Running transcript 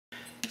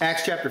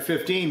Acts chapter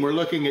 15, we're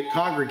looking at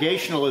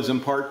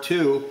Congregationalism part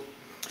 2,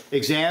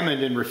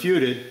 examined and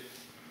refuted,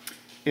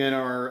 in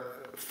our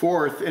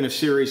fourth in a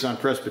series on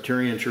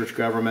Presbyterian church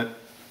government.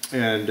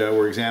 And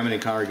we're examining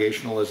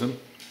Congregationalism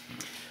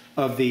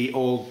of the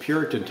old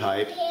Puritan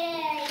type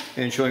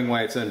and showing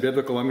why it's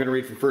unbiblical. I'm going to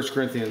read from 1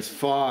 Corinthians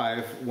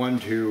 5, 1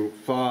 to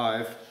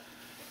 5,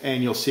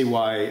 and you'll see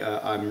why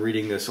I'm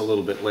reading this a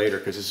little bit later,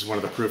 because this is one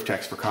of the proof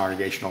texts for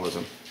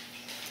Congregationalism.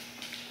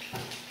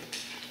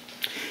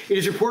 It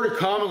is reported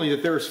commonly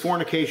that there is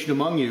fornication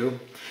among you,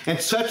 and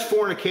such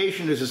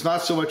fornication as is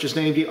not so much as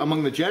named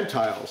among the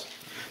Gentiles,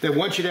 that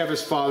one should have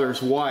his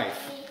father's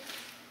wife.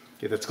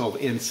 Okay, that's called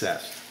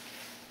incest.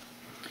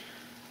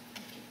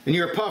 And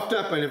you are puffed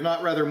up and have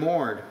not rather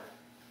mourned,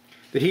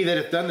 that he that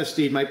hath done this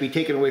deed might be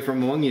taken away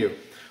from among you.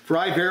 For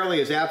I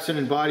verily, as absent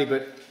in body,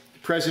 but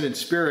present in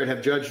spirit,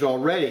 have judged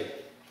already,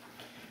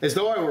 as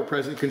though I were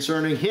present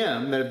concerning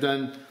him that have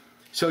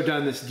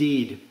done this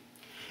deed.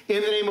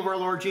 In the name of our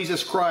Lord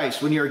Jesus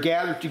Christ, when you are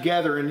gathered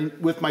together and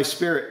with my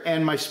spirit,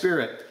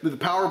 with the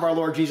power of our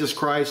Lord Jesus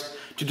Christ,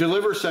 to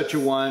deliver such a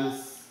one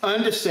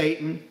unto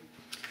Satan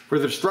for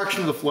the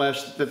destruction of the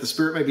flesh, that the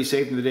spirit may be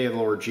saved in the day of the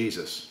Lord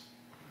Jesus.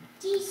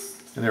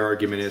 And their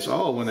argument is,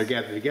 oh, when they're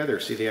gathered together,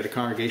 see, they had a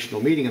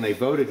congregational meeting and they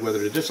voted whether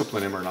to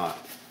discipline him or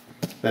not.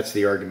 That's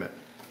the argument,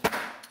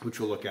 which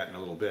we'll look at in a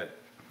little bit.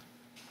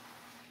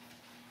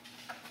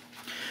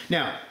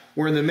 Now,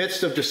 we're in the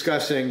midst of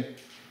discussing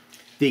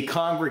the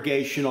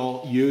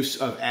congregational use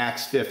of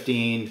Acts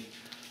 15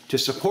 to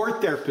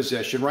support their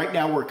position. Right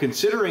now, we're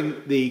considering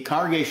the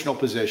congregational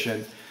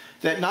position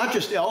that not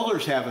just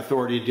elders have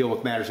authority to deal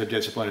with matters of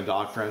discipline and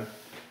doctrine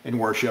and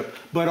worship,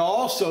 but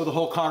also the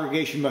whole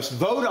congregation must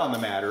vote on the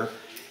matter.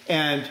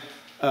 And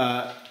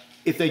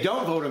if they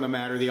don't vote on the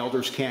matter, the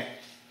elders can't,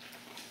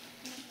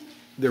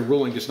 their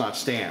ruling does not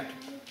stand.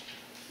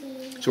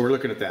 So we're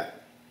looking at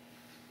that.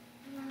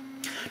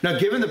 Now,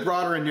 given the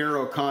broader and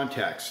narrow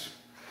context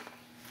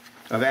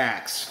of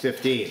Acts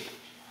 15,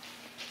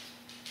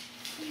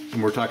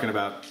 and we're talking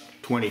about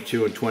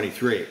 22 and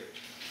 23,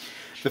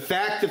 the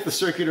fact that the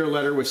circular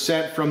letter was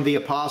sent from the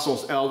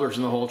apostles, elders,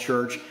 and the whole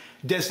church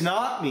does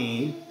not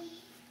mean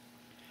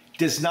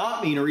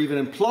or even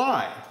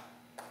imply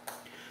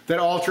that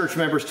all church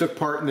members took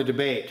part in the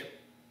debate.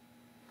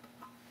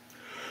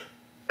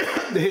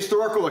 The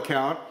historical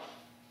account,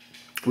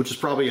 which is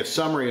probably a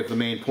summary of the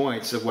main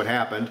points of what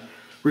happened,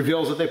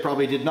 reveals that they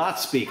probably did not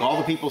speak. All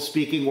the people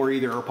speaking were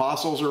either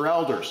apostles or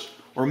elders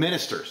or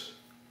ministers.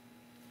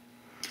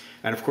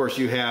 And of course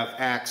you have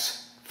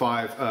Acts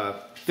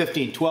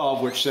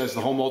 15:12, which says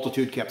the whole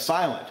multitude kept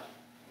silent.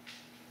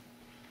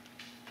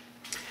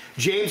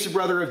 James, the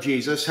brother of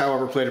Jesus,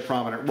 however, played a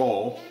prominent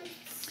role.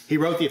 He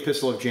wrote the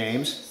Epistle of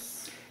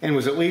James and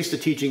was at least a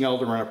teaching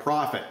elder and a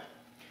prophet.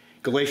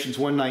 Galatians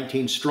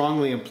 1:19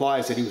 strongly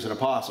implies that he was an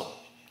apostle,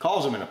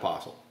 calls him an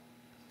apostle.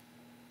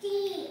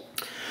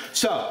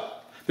 So,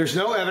 there's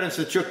no evidence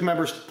that church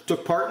members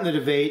took part in the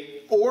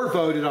debate or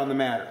voted on the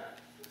matter.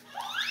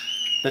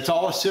 That's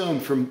all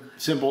assumed from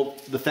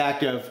the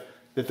fact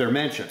that they're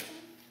mentioned.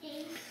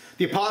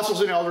 The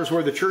apostles and elders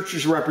were the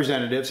church's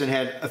representatives and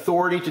had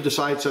authority to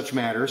decide such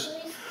matters.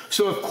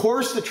 So of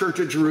course the church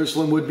at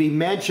Jerusalem would be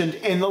mentioned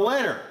in the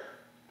letter.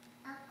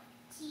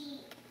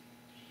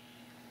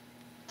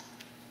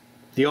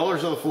 The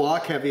elders of the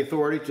flock have the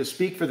authority to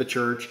speak for the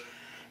church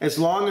as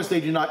long as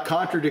they do not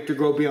contradict or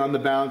go beyond the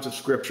bounds of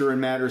Scripture in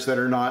matters that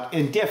are not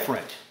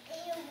indifferent.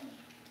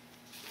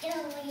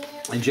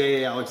 And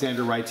J.A.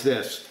 Alexander writes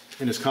this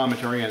in his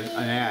commentary on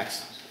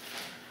Acts.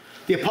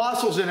 The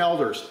apostles and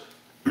elders,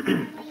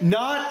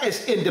 not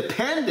as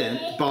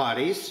independent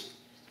bodies,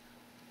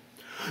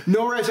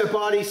 nor as a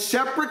body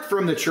separate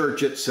from the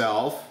church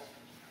itself,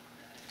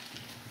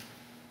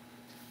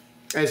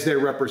 as they're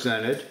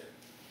represented,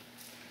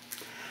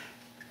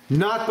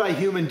 not by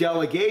human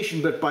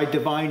delegation, but by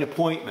divine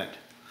appointment.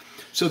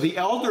 So the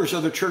elders are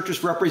the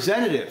church's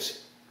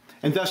representatives.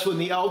 And thus when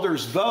the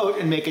elders vote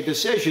and make a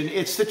decision,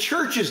 it's the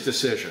church's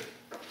decision.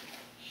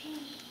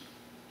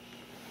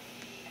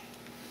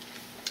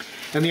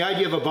 And the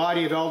idea of a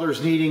body of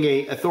elders needing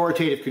an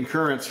authoritative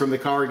concurrence from the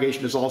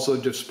congregation is also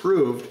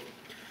disproved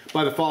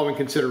by the following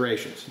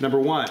considerations. Number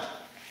one,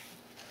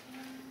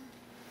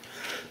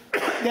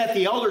 that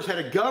the elders had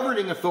a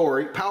governing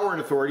authority, power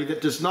and authority that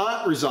does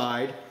not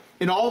reside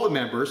in all the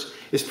members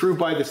is proved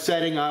by the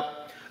setting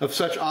up of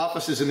such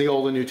offices in the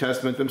Old and New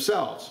Testament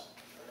themselves.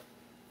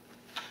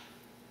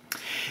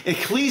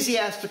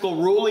 Ecclesiastical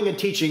ruling and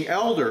teaching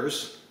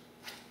elders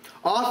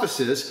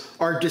offices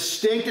are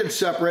distinct and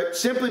separate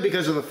simply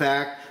because of the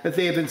fact that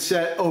they have been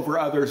set over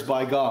others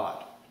by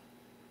God.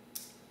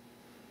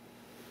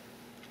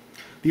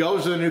 The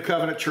elders of the New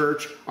Covenant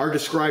Church are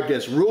described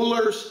as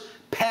rulers,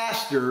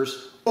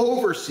 pastors,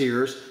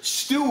 overseers,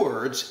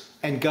 stewards,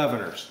 and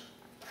governors.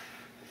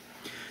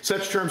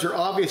 Such terms are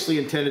obviously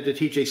intended to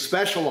teach a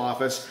special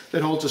office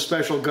that holds a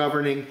special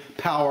governing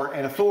power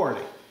and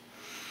authority.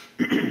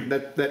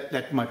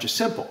 That much is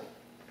simple.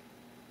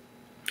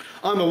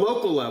 On the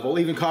local level,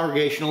 even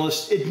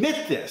Congregationalists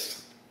admit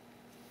this.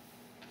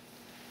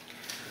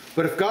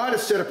 But if God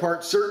has set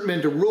apart certain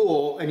men to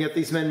rule, and yet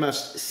these men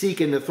must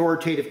seek an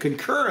authoritative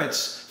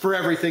concurrence for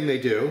everything they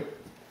do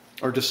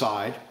or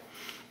decide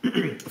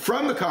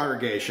from the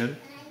congregation,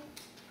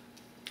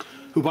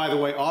 who, by the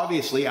way,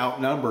 obviously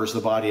outnumbers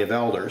the body of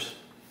elders,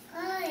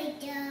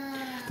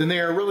 then they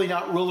are really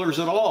not rulers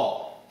at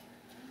all,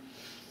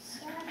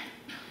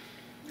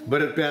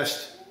 but at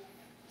best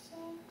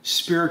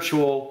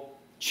spiritual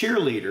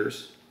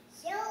cheerleaders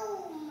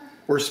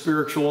or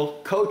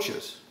spiritual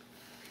coaches.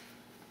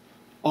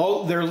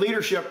 All their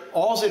leadership,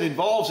 all it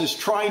involves is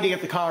trying to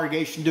get the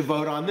congregation to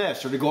vote on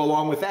this or to go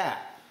along with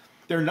that.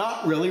 They're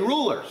not really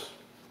rulers.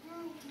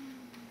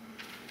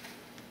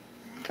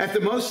 At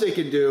the most they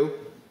can do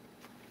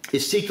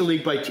is seek to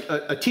lead by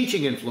a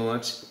teaching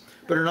influence,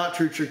 but are not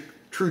true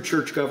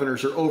church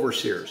governors or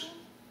overseers.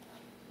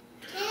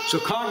 So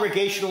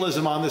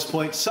Congregationalism on this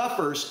point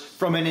suffers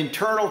from an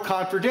internal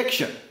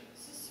contradiction.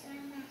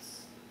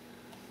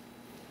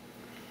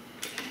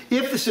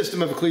 If the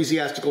system of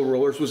ecclesiastical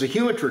rulers was a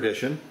human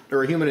tradition,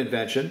 or a human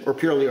invention, or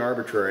purely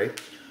arbitrary,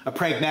 a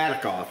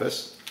pragmatic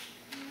office,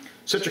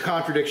 such a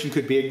contradiction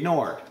could be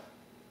ignored.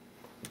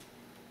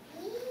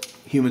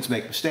 Humans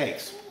make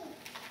mistakes.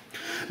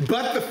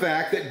 But the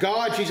fact that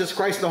God, Jesus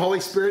Christ, and the Holy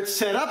Spirit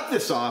set up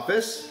this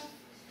office,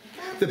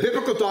 the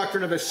biblical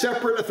doctrine of a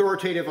separate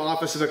authoritative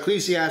office of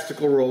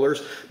ecclesiastical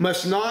rulers,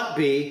 must not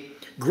be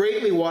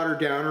greatly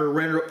watered down or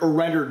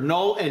rendered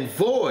null and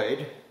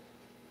void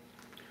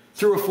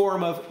through a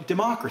form of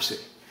democracy,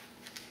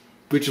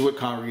 which is what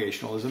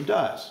Congregationalism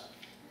does.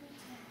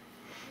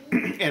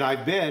 And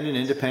I've been in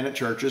independent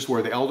churches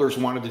where the elders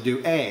wanted to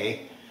do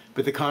A,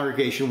 but the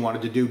congregation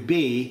wanted to do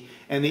B,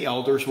 and the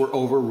elders were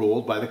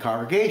overruled by the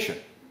congregation.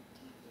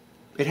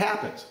 It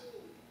happens.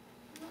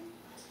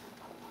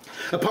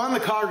 Upon the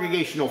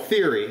congregational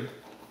theory,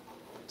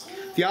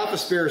 the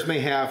office bearers may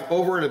have,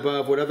 over and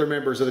above what other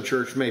members of the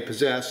church may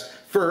possess,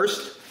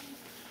 first,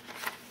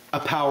 a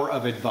power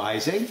of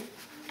advising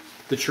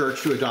the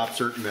church to adopt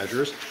certain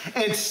measures,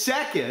 and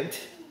second,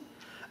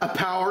 a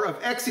power of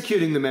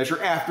executing the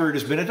measure after it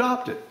has been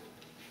adopted.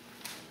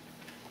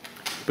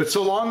 But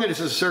so long as it is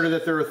asserted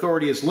that their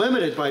authority is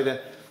limited by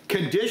the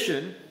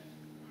condition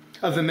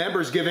of the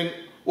members giving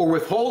or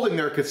withholding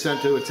their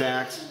consent to its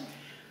acts,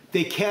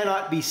 they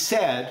cannot be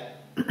said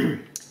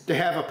to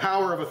have a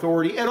power of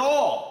authority at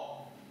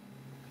all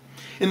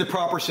in the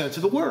proper sense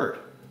of the word.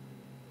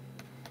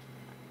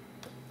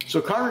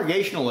 So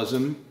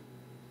Congregationalism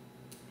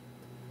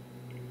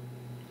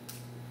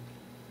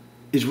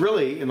is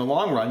really, in the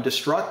long run,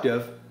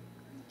 destructive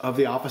of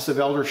the office of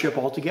eldership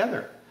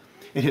altogether.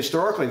 And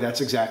historically,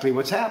 that's exactly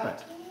what's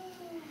happened.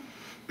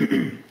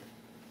 And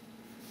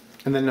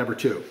then number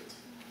two.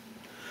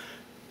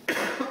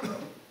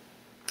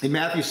 In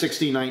Matthew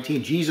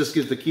 16:19, Jesus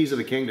gives the keys of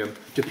the kingdom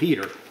to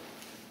Peter,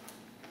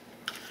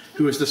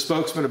 who is the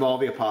spokesman of all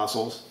the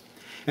apostles,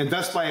 and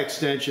thus by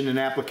extension and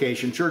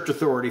application, church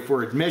authority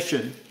for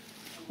admission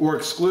or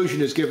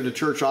exclusion is given to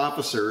church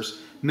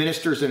officers,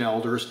 ministers, and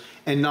elders,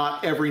 and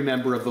not every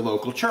member of the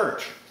local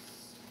church.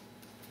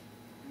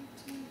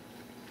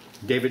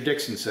 David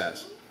Dixon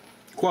says,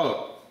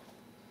 quote,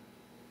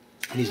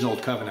 and he's an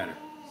old covenanter,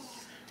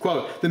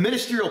 quote, "The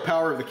ministerial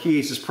power of the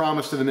keys is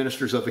promised to the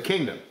ministers of the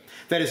kingdom,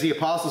 that is, the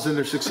apostles and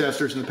their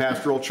successors in the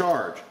pastoral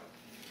charge.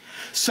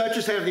 Such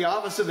as have the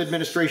office of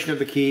administration of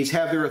the keys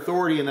have their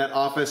authority in that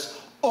office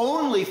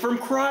only from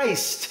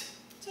Christ,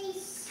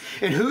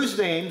 in whose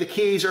name the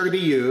keys are to be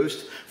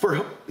used,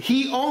 for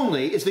he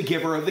only is the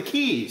giver of the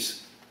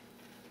keys.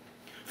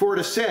 For it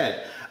is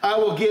said, I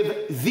will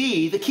give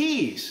thee the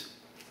keys."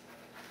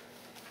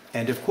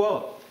 End of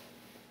quote.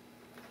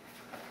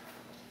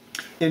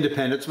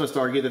 Independents must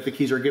argue that the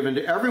keys are given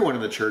to everyone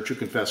in the church who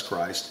confess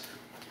Christ.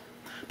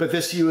 But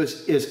this view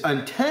is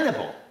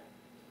untenable,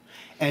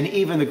 and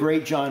even the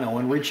great John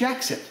Owen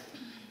rejects it.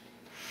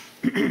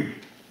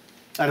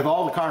 Out of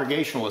all the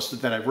Congregationalists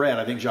that I've read,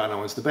 I think John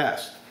Owen's the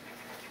best.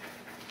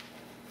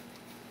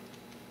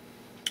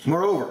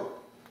 Moreover,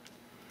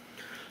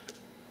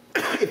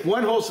 if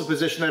one holds the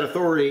position that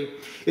authority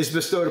is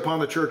bestowed upon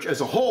the church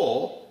as a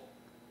whole,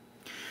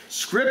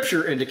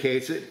 Scripture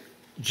indicates that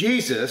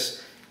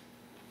Jesus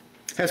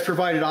has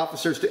provided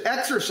officers to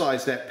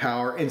exercise that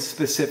power in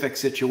specific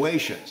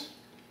situations.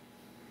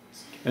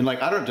 And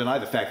I don't deny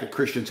the fact that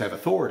Christians have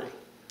authority.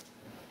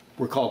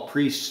 We're called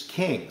priests,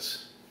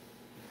 kings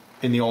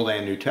in the Old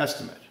and New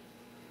Testament.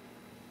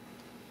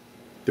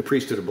 The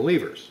priesthood of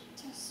believers.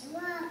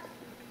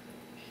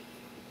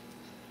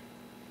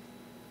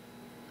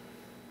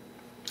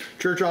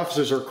 Church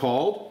officers are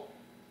called,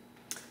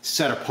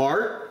 set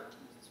apart,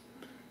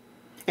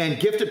 and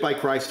gifted by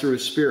Christ through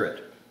His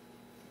Spirit.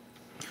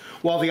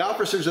 While the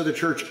officers of the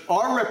church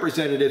are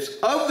representatives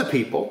of the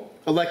people,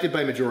 elected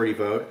by majority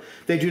vote,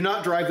 they do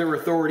not derive their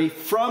authority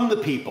from the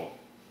people.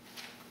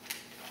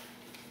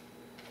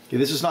 Okay,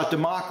 this is not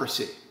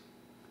democracy.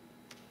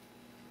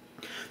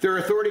 Their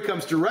authority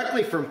comes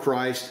directly from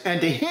Christ,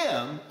 and to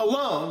Him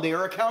alone they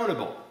are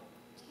accountable.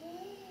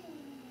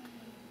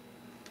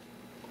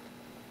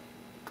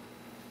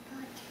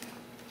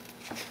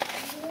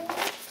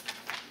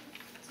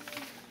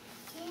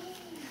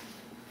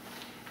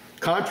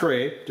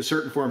 Contrary to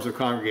certain forms of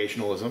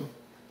Congregationalism,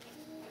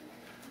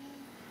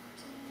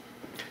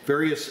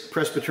 various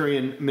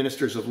Presbyterian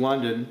ministers of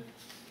London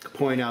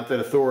point out that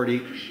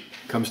authority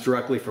comes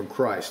directly from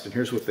Christ. And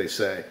here's what they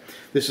say.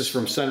 This is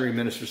from Sundry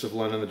Ministers of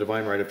London, The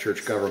Divine Right of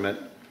Church Government,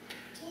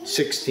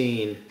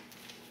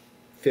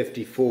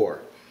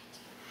 1654.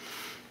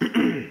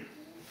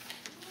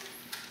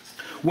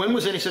 When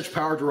was any such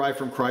power derived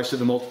from Christ to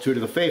the multitude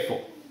of the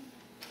faithful?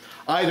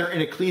 Either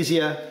in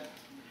Ecclesia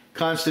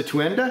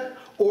Constituenda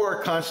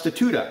or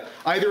Constituta,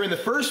 either in the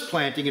first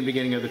planting and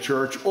beginning of the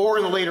church or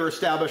in the later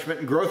establishment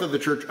and growth of the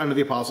church under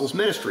the apostles'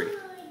 ministry.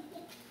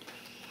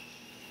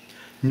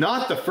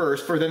 Not the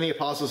first, for then the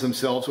apostles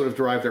themselves would have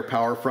derived their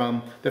power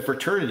from the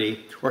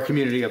fraternity or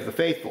community of the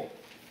faithful.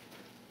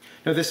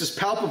 Now this is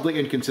palpably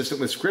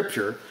inconsistent with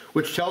Scripture,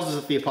 which tells us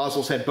that the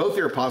apostles had both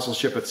their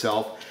apostleship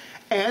itself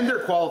and their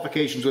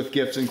qualifications with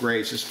gifts and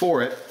graces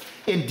for it.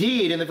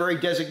 Indeed, in the very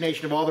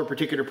designation of all their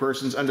particular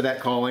persons under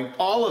that calling,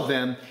 all of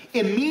them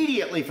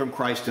immediately from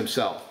Christ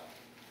himself.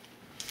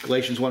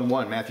 Galatians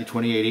 1:1, Matthew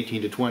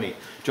 28:18-20,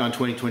 John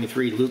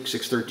 20:23, Luke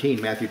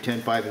 6:13, Matthew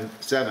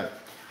 10:5-7,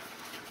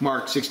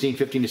 Mark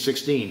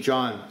 16:15-16,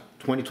 John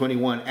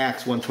 20:21,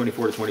 Acts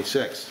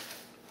 1:24-26.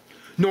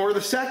 Nor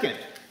the second.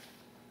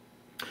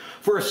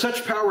 For if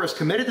such power is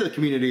committed to the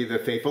community of the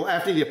faithful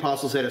after the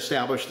apostles had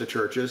established the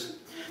churches,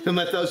 then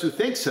let those who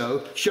think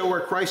so show where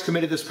Christ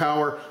committed this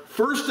power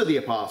first to the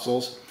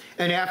apostles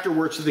and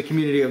afterwards to the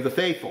community of the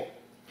faithful,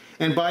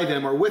 and by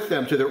them or with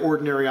them to their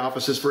ordinary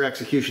offices for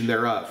execution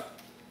thereof.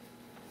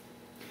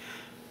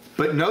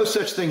 But no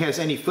such thing has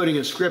any footing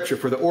in Scripture,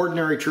 for the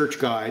ordinary church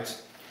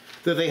guides,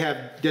 though they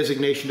have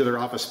designation to their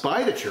office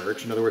by the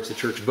church, in other words, the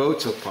church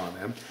votes upon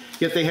them,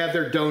 yet they have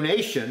their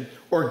donation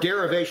or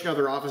derivation of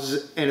their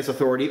offices and its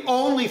authority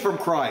only from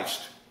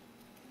Christ.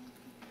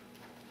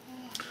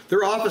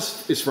 Their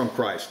office is from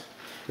Christ.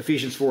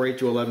 Ephesians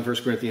 4:8-11,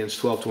 1 Corinthians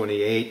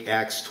 12:28,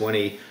 Acts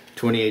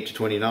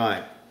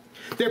 20:28-29.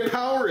 Their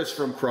power is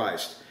from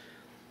Christ.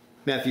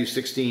 Matthew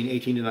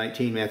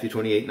 16:18-19, Matthew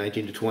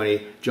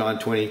 28:19-20, John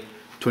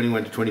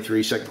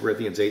 20:21-23, 2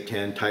 Corinthians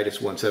 8:10, Titus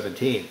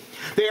 1:17.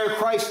 They are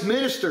Christ's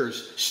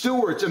ministers,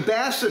 stewards,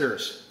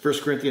 ambassadors.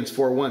 1 Corinthians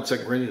 4:1,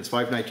 2 Corinthians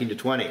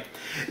 5:19-20.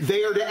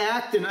 They are to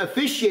act and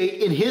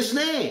officiate in his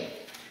name.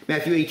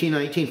 Matthew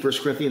 18:19,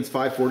 1 Corinthians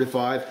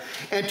 5:4-5.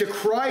 And to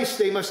Christ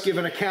they must give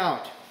an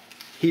account.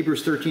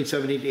 Hebrews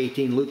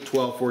 13:17-18, Luke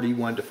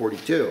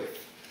 12:41-42.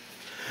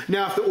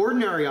 Now, if the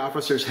ordinary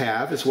officers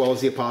have, as well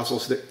as the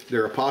apostles,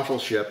 their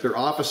apostleship, their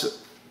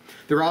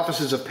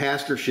offices of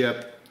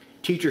pastorship,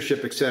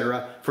 teachership,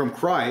 etc., from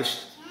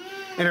Christ,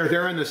 and are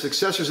therein the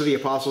successors of the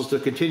apostles to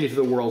continue to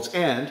the world's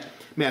end,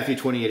 Matthew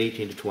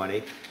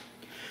 28:18-20,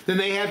 then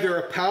they have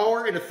their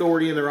power and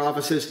authority in their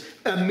offices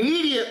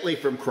immediately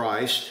from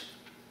Christ,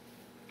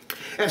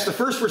 as the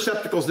first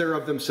receptacles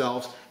thereof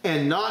themselves,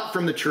 and not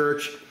from the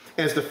church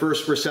as the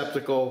first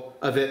receptacle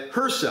of it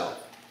herself.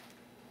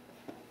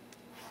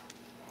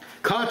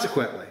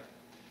 Consequently,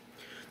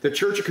 the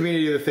church or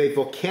community of the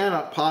faithful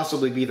cannot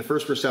possibly be the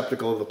first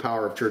receptacle of the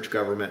power of church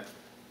government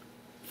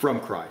from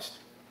Christ.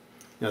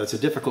 Now, that's a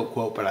difficult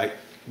quote, but it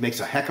makes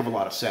a heck of a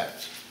lot of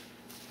sense.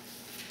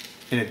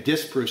 And it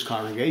disproves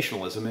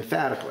Congregationalism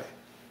emphatically.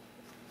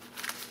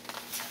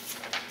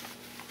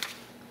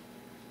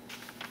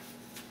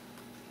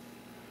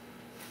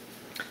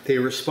 They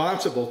are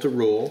responsible to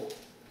rule,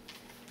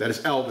 that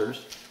is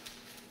elders,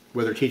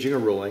 whether teaching or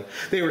ruling.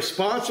 They are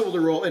responsible to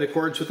rule in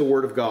accordance with the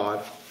Word of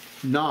God,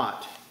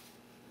 not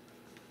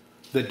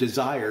the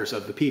desires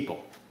of the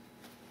people.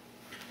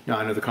 Now,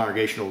 I know the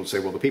Congregational will say,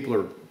 well, the people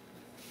are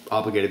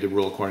obligated to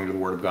rule according to the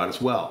Word of God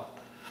as well.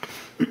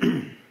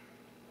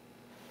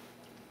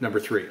 Number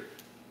 3.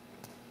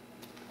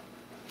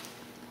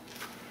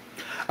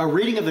 A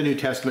reading of the New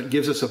Testament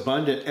gives us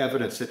abundant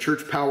evidence that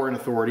church power and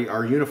authority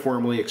are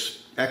uniformly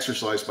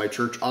exercised by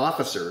church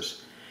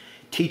officers,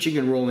 teaching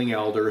and ruling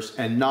elders,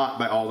 and not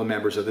by all the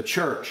members of the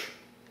church.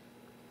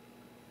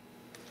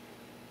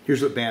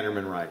 Here's what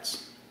Bannerman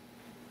writes.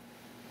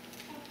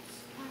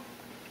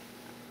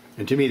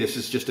 And to me, this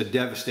is just a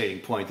devastating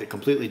point that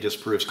completely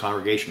disproves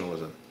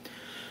Congregationalism.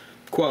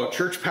 Quote,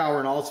 church power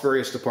in all its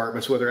various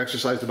departments, whether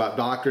exercised about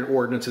doctrine,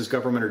 ordinances,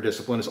 government, or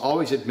discipline, is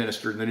always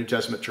administered in the New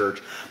Testament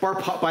church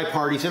by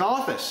parties in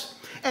office,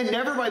 and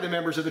never by the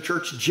members of the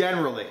church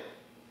generally.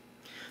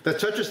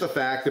 That such is the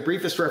fact, the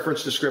briefest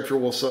reference to Scripture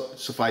will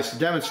suffice to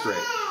demonstrate.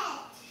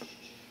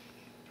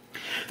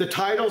 The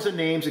titles and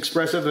names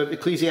expressive of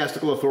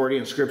ecclesiastical authority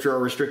in Scripture are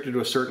restricted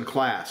to a certain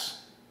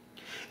class,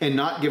 and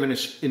not given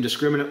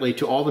indiscriminately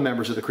to all the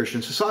members of the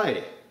Christian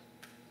society.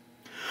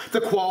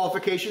 The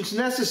qualifications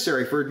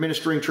necessary for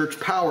administering church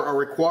power are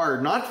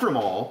required not from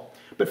all,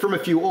 but from a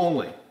few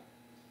only.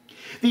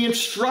 The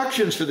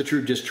instructions for the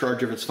true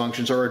discharge of its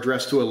functions are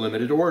addressed to a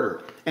limited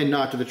order, and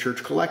not to the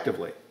church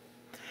collectively.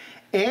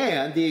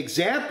 And the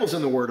examples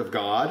in the Word of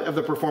God of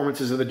the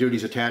performances of the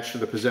duties attached to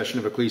the possession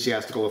of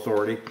ecclesiastical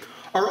authority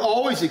are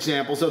always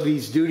examples of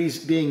these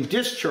duties being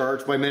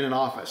discharged by men in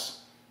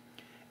office,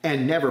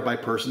 and never by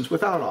persons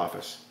without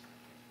office.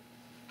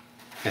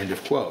 End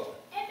of quote.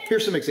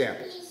 Here's some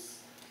examples.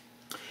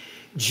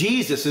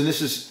 Jesus, and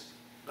this is,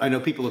 I know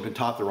people have been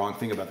taught the wrong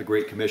thing about the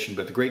Great Commission,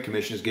 but the Great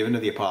Commission is given to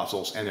the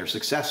apostles and their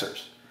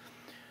successors.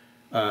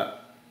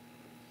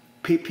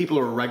 People who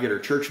are regular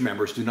church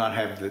members do not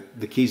have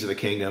the keys of the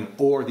kingdom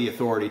or the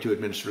authority to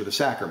administer the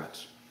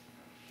sacraments.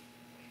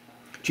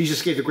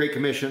 Jesus gave the Great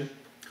Commission,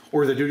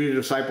 or the duty to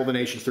disciple the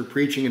nations through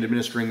preaching and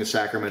administering the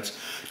sacraments,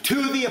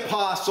 to the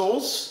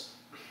apostles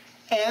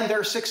and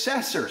their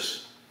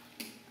successors,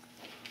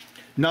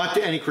 not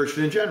to any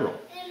Christian in general.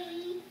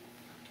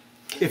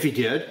 If he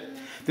did,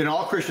 then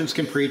all Christians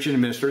can preach and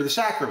administer the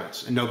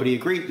sacraments, and nobody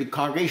agreed. The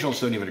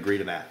Congregationalists don't even agree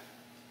to that.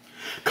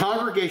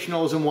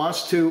 Congregationalism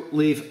wants to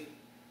leave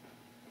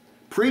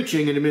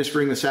preaching and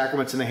administering the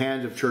sacraments in the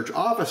hands of church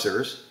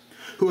officers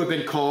who have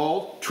been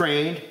called,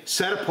 trained,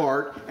 set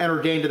apart, and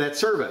ordained to that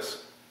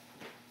service.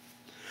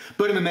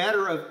 But in the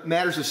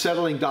matters of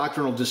settling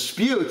doctrinal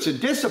disputes and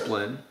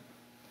discipline,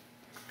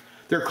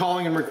 their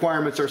calling and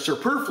requirements are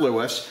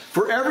superfluous,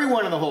 for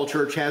everyone in the whole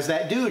church has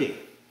that duty.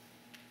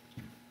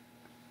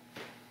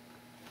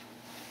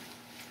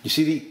 You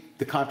see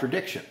the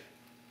contradiction.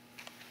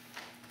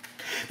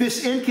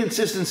 This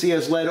inconsistency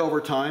has led over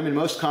time in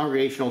most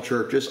congregational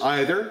churches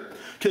either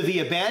to the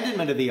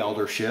abandonment of the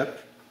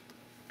eldership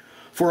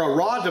for a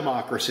raw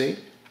democracy.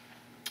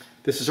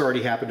 This has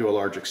already happened to a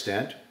large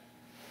extent.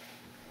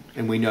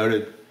 And we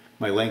noted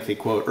my lengthy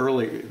quote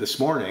earlier this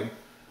morning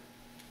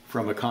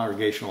from a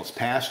Congregationalist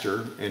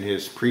pastor in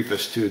his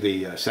preface to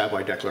the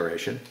Savoy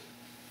Declaration.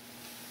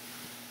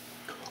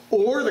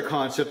 Or the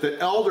concept that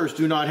elders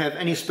do not have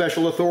any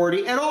special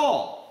authority at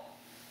all.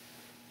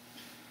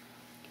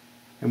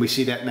 And we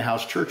see that in the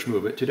house church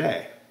movement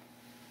today.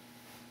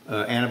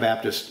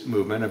 Anabaptist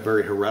movement, a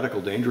very heretical,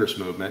 dangerous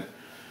movement,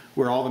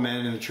 where all the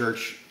men in the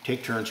church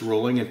take turns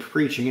ruling and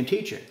preaching and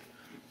teaching.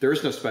 There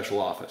is no special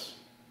office.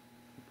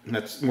 And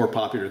that's more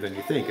popular than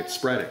you think. It's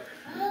spreading.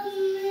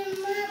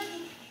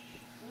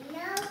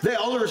 The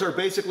elders are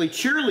basically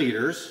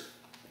cheerleaders,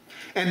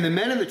 and the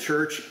men in the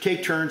church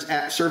take turns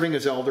at serving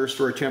as elders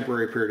for a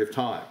temporary period of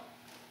time.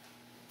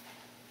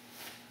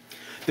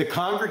 The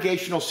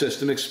congregational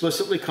system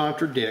explicitly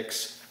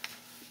contradicts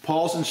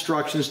Paul's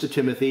instructions to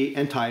Timothy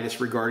and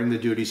Titus regarding the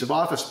duties of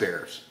office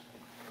bearers.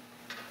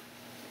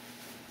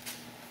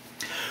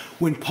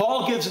 When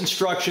Paul gives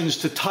instructions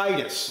to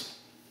Titus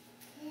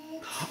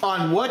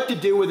on what to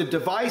do with a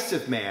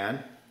divisive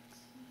man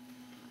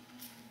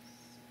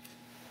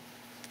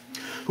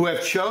who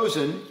have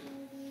chosen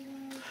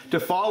to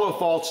follow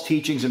false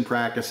teachings and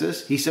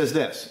practices, he says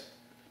this,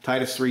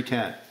 Titus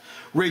 3:10,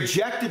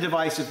 reject a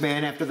divisive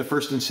man after the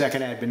first and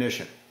second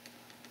admonition.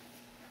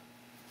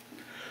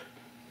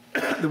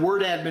 The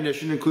word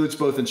admonition includes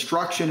both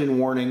instruction and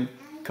warning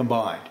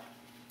combined.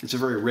 It's a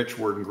very rich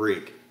word in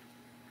Greek.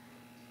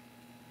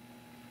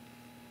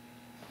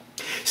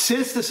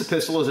 Since this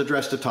epistle is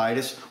addressed to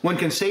Titus, one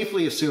can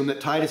safely assume that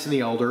Titus and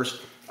the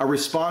elders are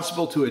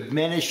responsible to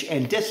admonish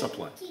and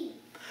discipline,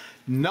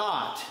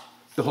 not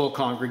the whole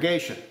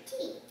congregation.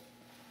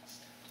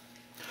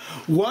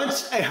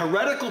 Once a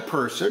heretical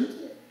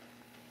person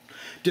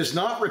does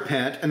not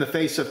repent in the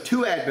face of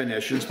 2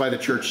 admonitions by the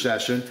church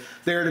session,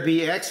 they are to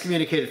be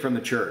excommunicated from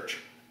the church.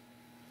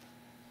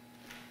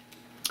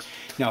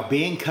 Now,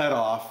 being cut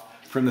off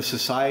from the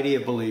society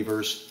of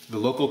believers, the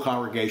local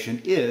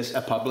congregation, is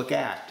a public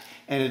act,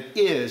 and it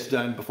is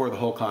done before the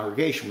whole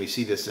congregation. We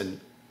see this in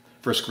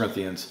 1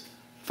 Corinthians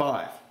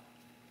 5,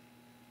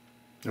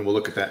 and we'll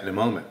look at that in a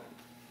moment.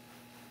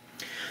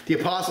 The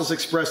apostles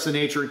express the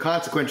nature and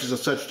consequences of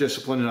such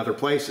discipline in other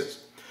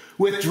places.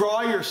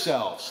 Withdraw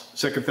yourselves,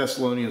 2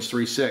 Thessalonians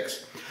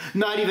 3:6.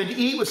 Not even to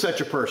eat with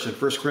such a person,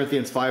 1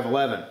 Corinthians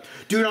 5:11.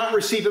 Do not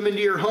receive him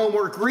into your home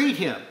or greet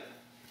him,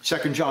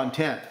 2 John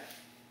 10.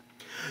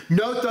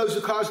 Note those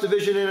who cause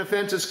division and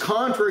offenses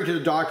contrary to the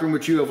doctrine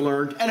which you have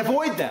learned, and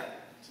avoid them,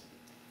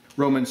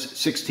 Romans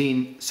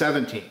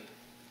 16:17.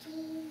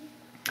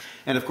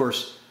 And of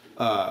course,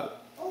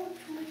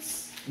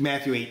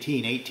 Matthew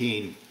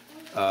 18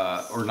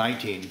 or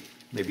 19,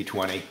 maybe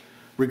 20,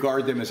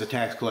 regard them as a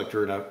tax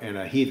collector and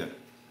a heathen.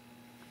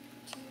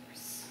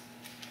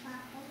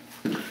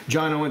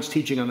 John Owen's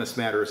teaching on this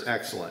matter is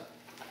excellent,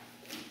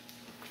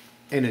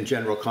 and in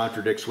general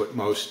contradicts what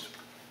most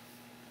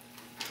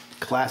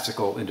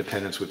classical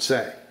independents would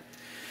say.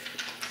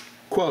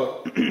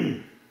 Quote,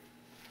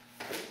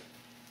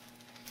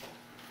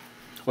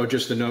 oh,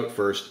 just a note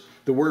first.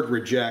 The word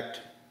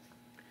reject,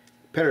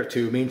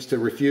 peratu, means to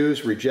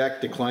refuse,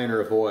 reject, decline, or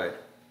avoid.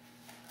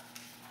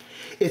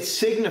 It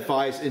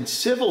signifies in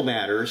civil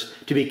matters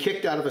to be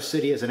kicked out of a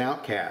city as an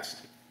outcast.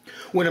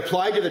 When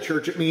applied to the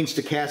church, it means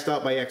to cast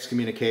out by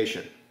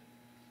excommunication.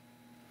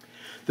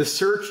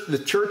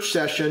 The church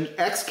session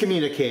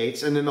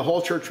excommunicates, and then the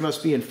whole church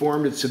must be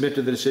informed and submit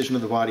to the decision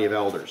of the body of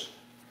elders.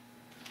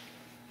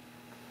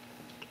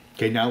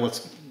 Okay, now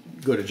let's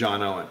go to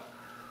John Owen.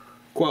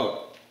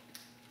 Quote,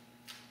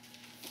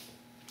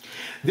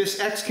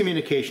 this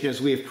excommunication, as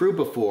we have proved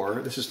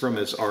before, this is from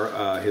his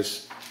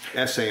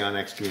essay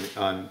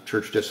on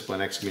church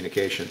discipline,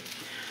 excommunication.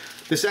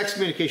 This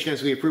excommunication,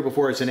 as we have proved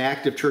before, is an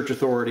act of church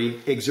authority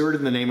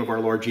exerted in the name of our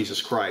Lord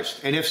Jesus Christ.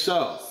 And if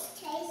so,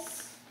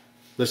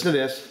 listen to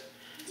this,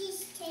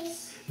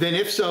 then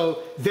if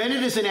so, then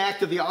it is an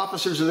act of the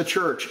officers of the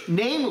church,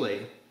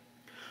 namely,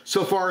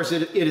 so far as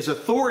it is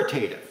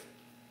authoritative.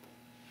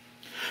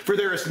 For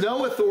there is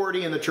no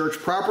authority in the church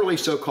properly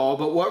so called,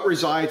 but what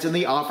resides in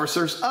the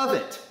officers of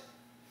it.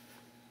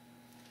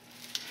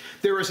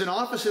 There is an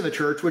office in the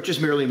church which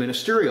is merely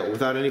ministerial,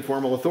 without any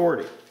formal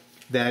authority,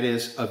 that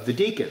is, of the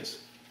deacons.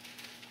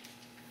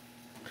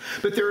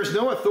 But there is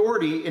no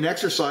authority in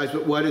exercise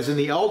but what is in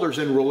the elders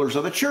and rulers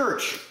of the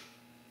church.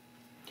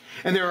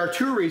 And there are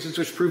two reasons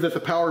which prove that the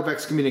power of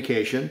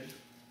excommunication,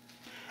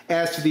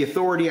 as to the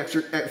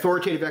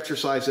authoritative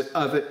exercise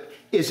of it,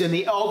 is in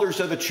the elders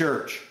of the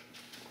church.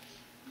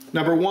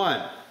 Number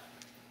one,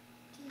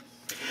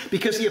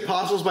 because the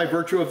apostles, by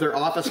virtue of their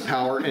office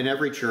power in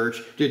every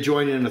church, did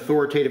join in an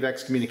authoritative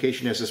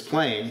excommunication, as is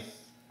plain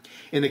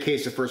in the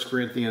case of 1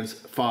 Corinthians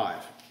 5.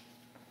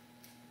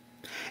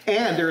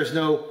 And there is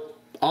no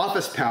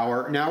office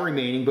power now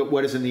remaining but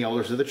what is in the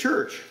elders of the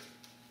church.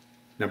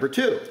 Number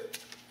two,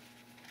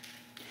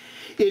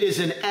 it is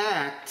an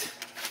act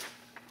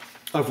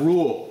of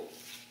rule.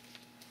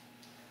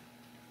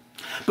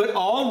 But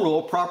all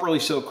rule, properly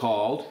so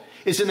called,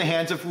 is in the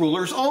hands of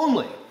rulers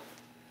only.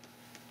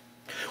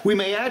 We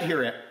may add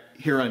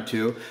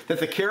hereunto that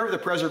the care of the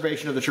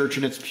preservation of the church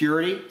in its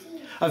purity,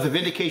 of the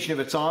vindication of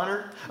its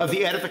honor, of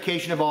the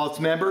edification of all its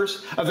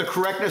members, of the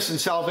correctness and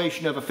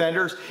salvation of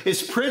offenders,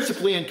 is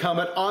principally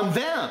incumbent on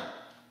them,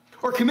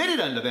 or committed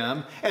unto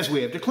them, as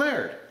we have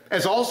declared,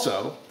 as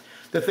also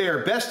that they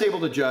are best able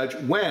to judge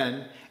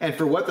when and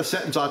for what the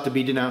sentence ought to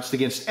be denounced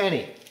against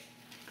any,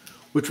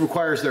 which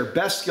requires their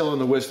best skill in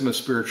the wisdom of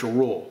spiritual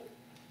rule.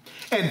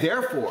 And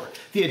therefore,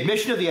 the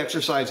admission of the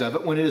exercise of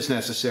it, when it is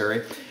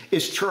necessary,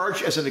 is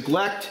charged as a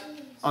neglect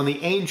on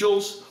the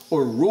angels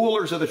or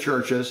rulers of the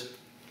churches,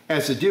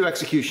 as the due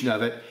execution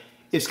of it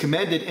is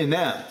commended in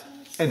them,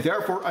 and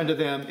therefore unto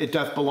them it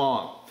doth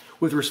belong,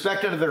 with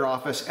respect unto their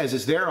office, as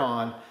is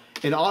thereon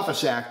an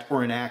office act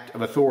or an act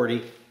of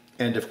authority.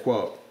 End of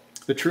quote.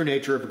 The True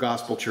Nature of the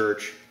Gospel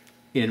Church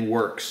in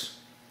Works,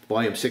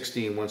 volume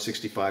 16,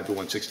 165 to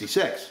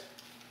 166.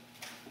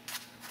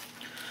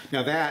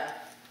 Now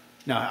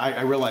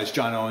I realize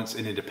John Owen's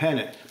an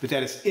independent, but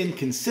that is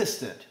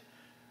inconsistent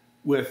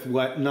with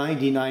what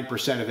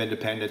 99% of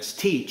independents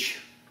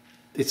teach.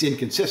 It's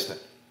inconsistent.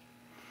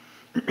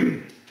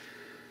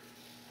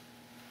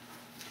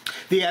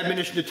 The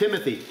admonition to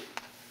Timothy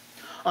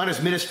on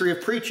his ministry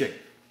of preaching,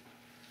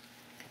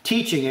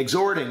 teaching,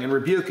 exhorting, and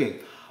rebuking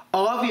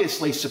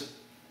obviously sets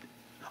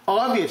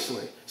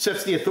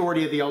the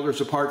authority of the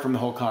elders apart from the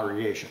whole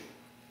congregation.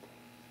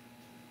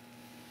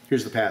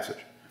 Here's the passage.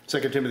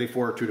 2 Timothy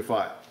 4,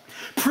 2-5.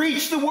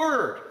 Preach the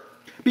word.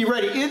 Be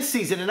ready in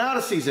season and out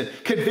of season.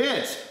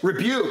 Convince,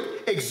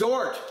 rebuke,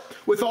 exhort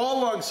with all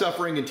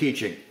long-suffering and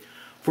teaching.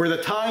 For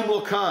the time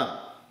will come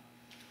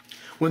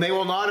when they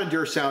will not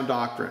endure sound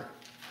doctrine,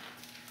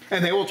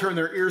 and they will turn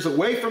their ears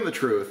away from the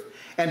truth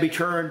and be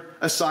turned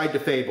aside to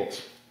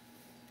fables.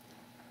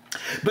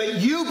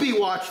 But you be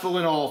watchful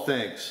in all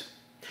things.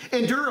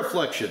 Endure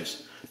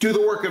afflictions. Do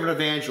the work of an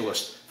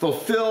evangelist.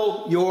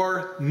 Fulfill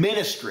your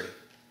ministry.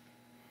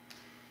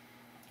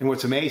 And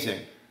what's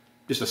amazing,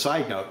 just a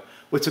side note,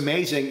 what's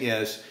amazing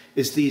is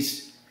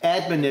these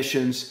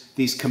admonitions,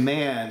 these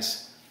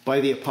commands by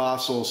the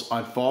apostles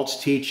on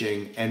false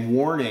teaching and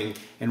warning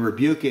and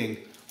rebuking,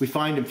 we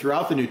find them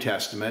throughout the New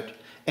Testament,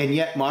 and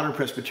yet modern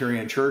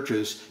Presbyterian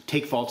churches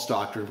take false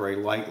doctrine very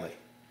lightly.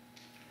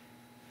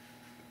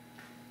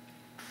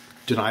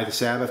 Deny the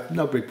Sabbath?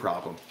 No big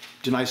problem.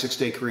 Deny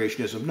six-day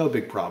creationism? No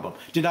big problem.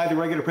 Deny the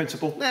regular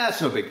principle?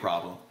 That's no big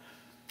problem.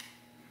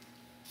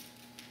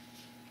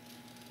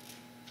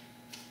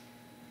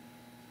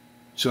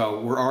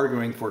 So we're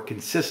arguing for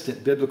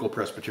consistent biblical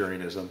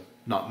Presbyterianism,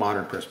 not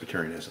modern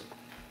Presbyterianism.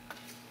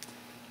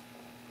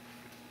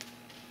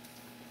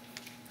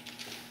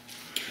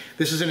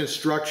 This is an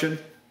instruction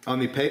on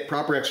the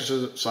proper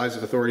exercise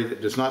of authority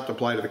that does not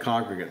apply to the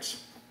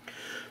congregants.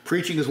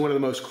 Preaching is one of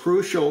the most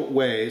crucial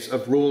ways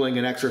of ruling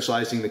and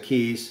exercising the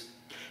keys,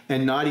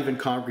 and not even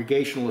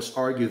Congregationalists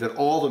argue that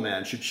all the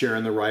men should share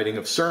in the writing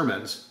of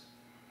sermons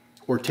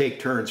or take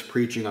turns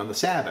preaching on the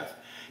Sabbath.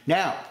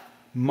 Now,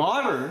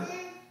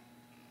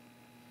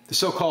 the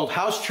so-called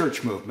house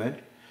church movement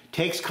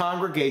takes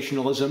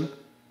Congregationalism,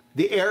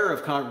 the error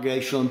of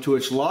Congregationalism, to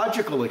its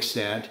logical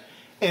extent,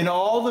 and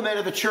all the men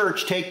of the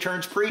church take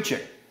turns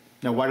preaching.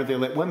 Now, why don't they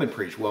let women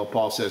preach? Well,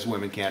 Paul says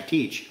women can't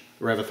teach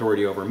or have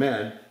authority over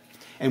men,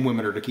 and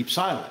women are to keep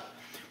silent.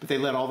 But they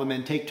let all the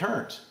men take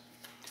turns.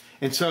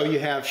 And so you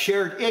have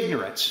shared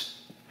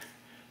ignorance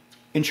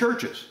in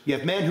churches. You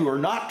have men who are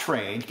not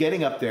trained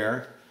getting up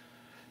there.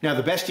 Now,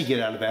 the best you get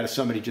out of that is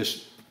somebody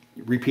just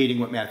repeating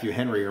what Matthew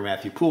Henry or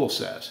Matthew Poole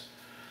says.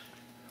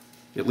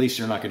 At least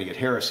you're not going to get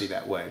heresy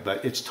that way,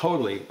 but it's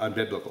totally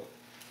unbiblical.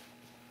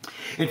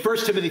 In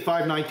 1 Timothy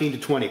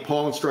 5:19-20,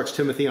 Paul instructs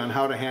Timothy on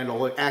how to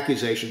handle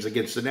accusations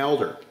against an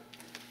elder.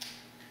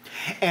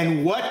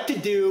 and what to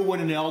do when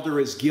an elder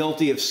is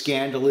guilty of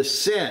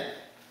scandalous sin.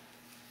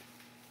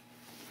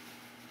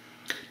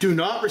 Do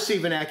not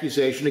receive an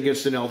accusation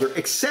against an elder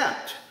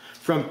except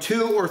from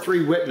 2 or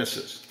 3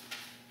 witnesses.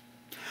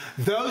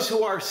 Those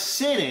who are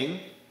sinning,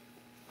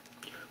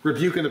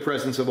 rebuke in the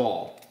presence of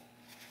all,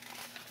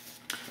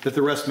 that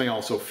the rest may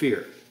also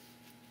fear.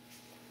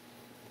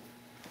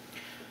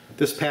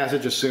 This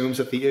passage assumes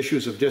that the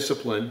issues of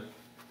discipline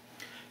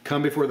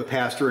come before the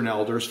pastor and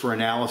elders for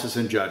analysis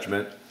and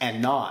judgment,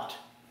 and not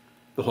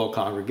the whole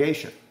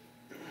congregation.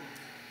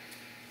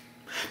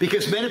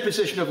 Because men in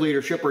position of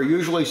leadership are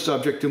usually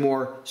subject to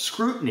more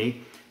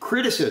scrutiny,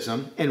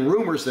 criticism, and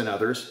rumors than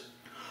others,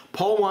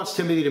 Paul wants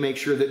Timothy to make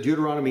sure that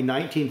Deuteronomy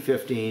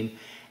 19:15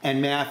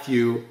 and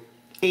Matthew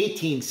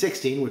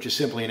 18:16, which is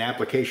simply an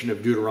application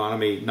of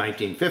Deuteronomy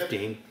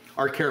 19:15,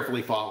 are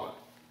carefully followed.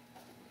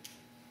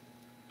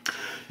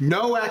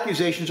 No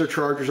accusations or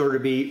charges are to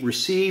be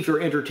received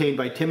or entertained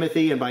by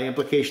Timothy and by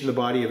implication the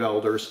body of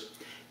elders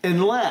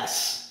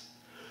unless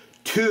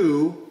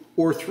 2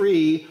 or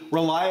 3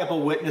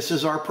 reliable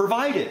witnesses are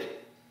provided.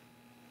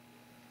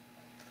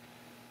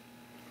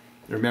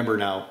 Remember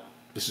now,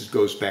 this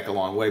goes back a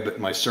long way, but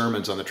in my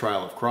sermons on the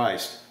trial of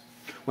Christ,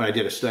 when I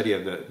did a study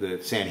of the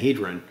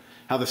Sanhedrin,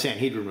 how the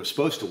Sanhedrin was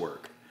supposed to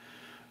work,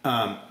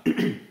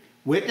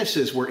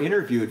 witnesses were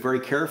interviewed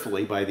very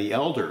carefully by the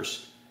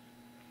elders.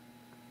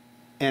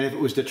 And if it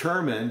was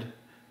determined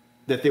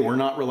that they were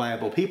not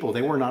reliable people,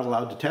 they were not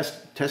allowed to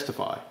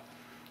testify.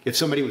 If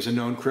somebody was a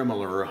known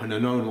criminal or a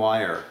known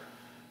liar,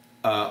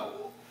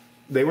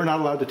 they were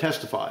not allowed to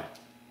testify.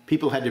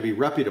 People had to be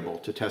reputable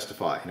to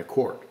testify in a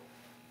court.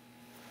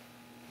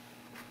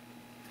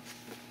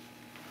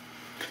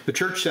 The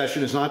church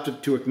session is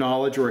not to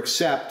acknowledge or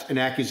accept an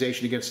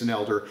accusation against an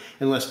elder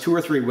unless 2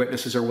 or 3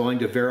 witnesses are willing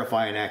to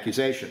verify an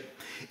accusation.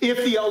 If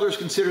the elders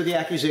consider the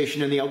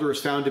accusation and the elder is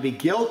found to be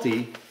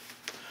guilty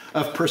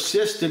of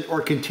persistent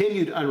or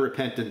continued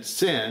unrepentant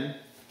sin,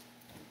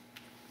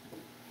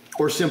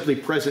 or simply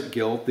present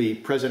guilt, the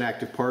present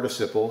active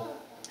participle,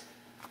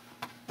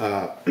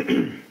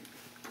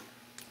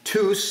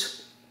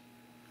 tous,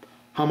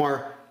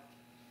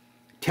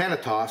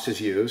 hamartanatos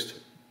is used,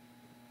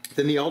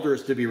 then the elder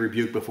is to be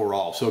rebuked before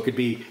all. So it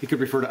could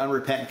refer to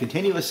unrepentant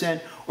continuous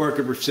sin, or it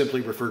could simply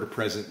refer to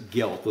present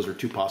guilt. Those are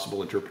 2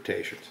 possible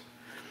interpretations.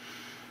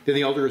 Then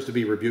the elder is to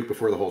be rebuked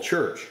before the whole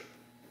church.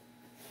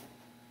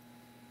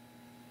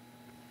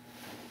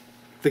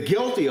 The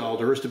guilty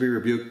elder is to be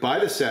rebuked by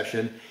the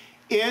session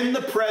in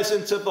the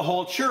presence of the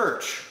whole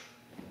church,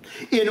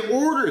 in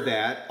order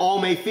that all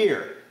may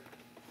fear.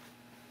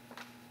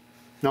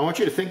 Now I want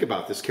you to think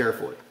about this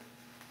carefully.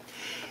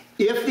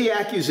 If the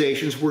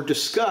accusations were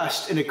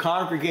discussed in a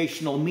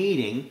congregational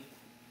meeting,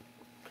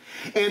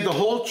 and the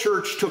whole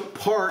church took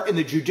part in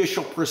the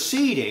judicial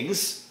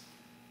proceedings,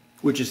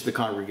 which is the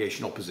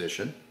congregational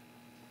position,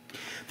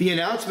 the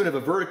announcement of a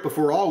verdict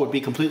before all would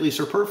be completely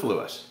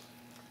superfluous.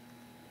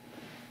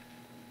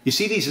 You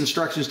see, these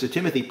instructions to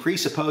Timothy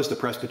presuppose the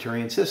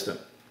Presbyterian system,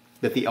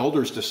 that the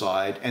elders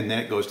decide and then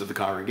it goes to the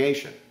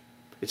congregation.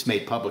 It's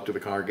made public to the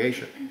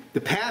congregation.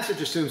 The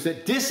passage assumes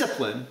that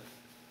discipline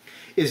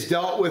is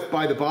dealt with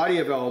by the body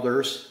of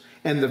elders,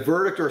 and the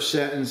verdict or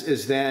sentence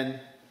is then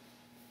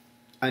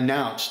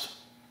announced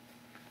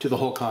to the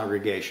whole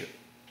congregation.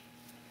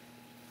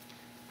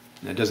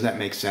 Now, doesn't that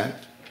make sense?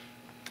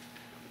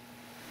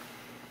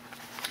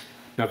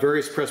 Now,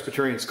 various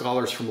Presbyterian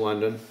scholars from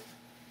London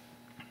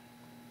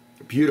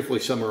beautifully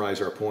summarize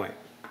our point.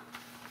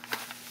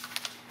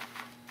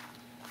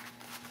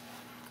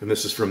 And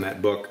this is from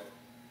that book,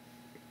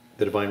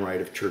 The Divine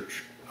Right of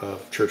Church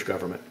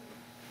Government,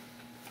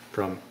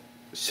 from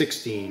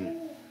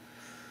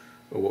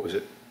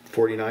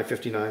 49,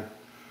 59.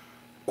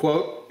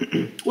 Quote,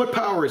 "What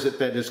power is it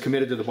that is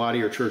committed to the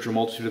body or church or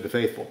multitude of the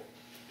faithful?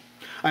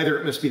 Either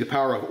it must be the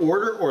power of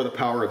order or the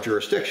power of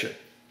jurisdiction.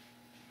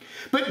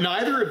 But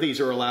neither of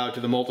these are allowed to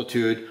the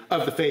multitude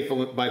of the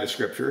faithful by the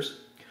Scriptures,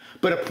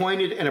 but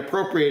appointed and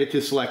appropriated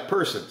to select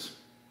persons,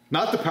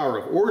 not the power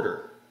of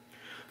order.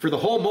 For the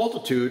whole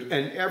multitude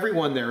and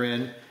everyone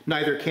therein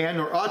neither can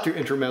nor ought to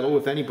intermeddle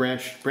with any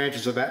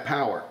branches of that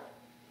power."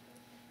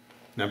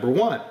 Number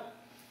 1,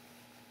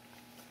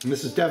 and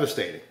this is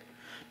devastating,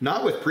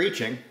 not with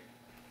preaching.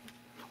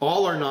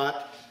 All are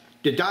not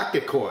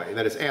didaktikoi,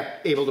 that is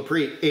able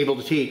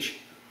to teach,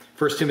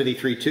 1 Timothy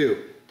 3:2.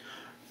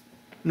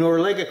 Nor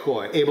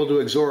legikoi, able to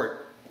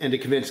exhort and to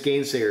convince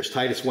gainsayers,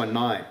 Titus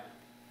 1:9.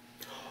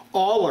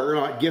 All are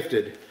not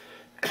gifted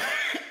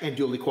and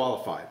duly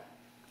qualified.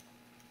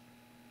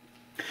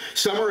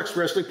 Some are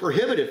expressly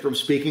prohibited from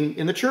speaking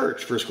in the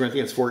church, 1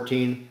 Corinthians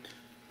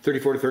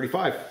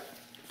 14:34-35,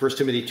 1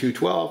 Timothy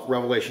 2:12,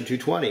 Revelation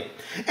 2:20.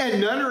 And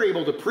none are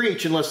able to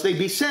preach unless they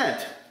be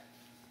sent,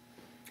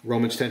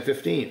 Romans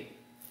 10:15.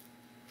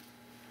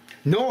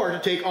 Nor to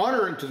take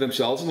honor unto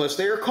themselves unless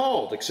they are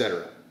called,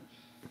 etc.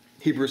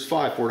 Hebrews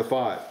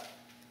 5:4-5.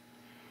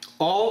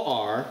 All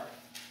are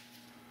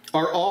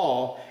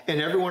all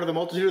and every one of the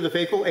multitude of the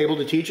faithful able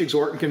to teach,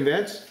 exhort, and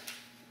convince?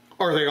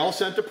 Are they all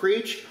sent to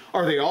preach?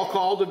 Are they all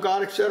called of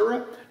God,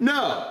 etc.?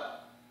 No.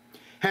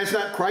 Has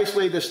not Christ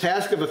laid this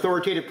task of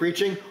authoritative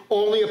preaching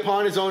only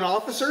upon his own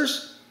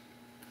officers?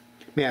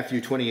 Matthew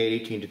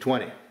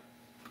 28:18-20.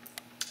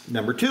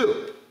 Number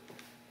 2.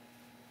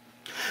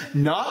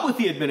 Not with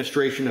the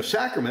administration of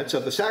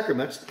the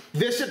sacraments,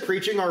 this and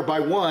preaching are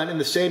by one and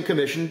the same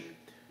commission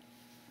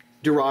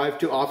derived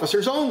to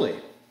officers only.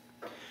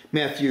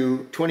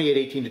 Matthew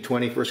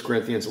 28:18-20, 1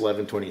 Corinthians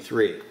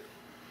 11:23.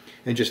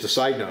 And just a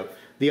side note,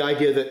 the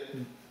idea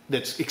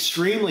that's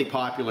extremely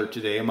popular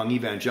today among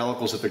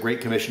evangelicals that the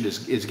Great Commission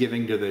is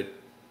giving to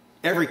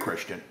every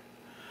Christian,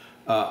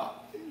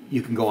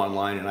 you can go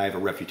online and I have a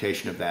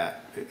refutation of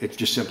that. It's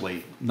just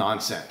simply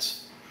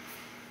nonsense.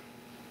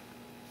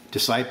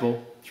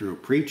 Disciple through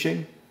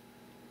preaching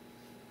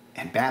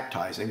and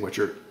baptizing, which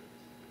are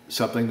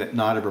something that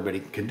not everybody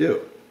can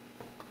do.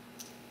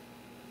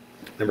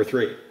 Number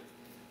 3.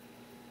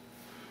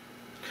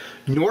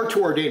 Nor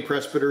to ordain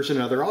presbyters and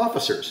other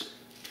officers.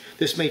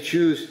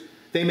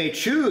 They may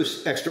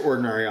choose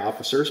extraordinary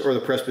officers, or the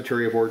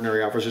presbytery of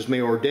ordinary officers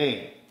may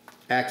ordain.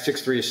 Acts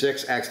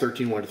 6:3-6, Acts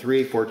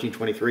 13:1-3,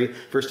 14:23,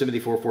 1 Timothy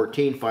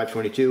 4:14,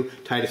 5:22,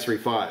 Titus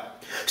 3:5.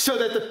 So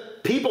that the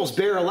people's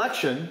bare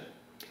election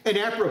and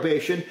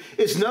approbation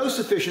is no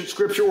sufficient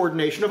scripture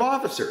ordination of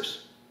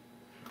officers.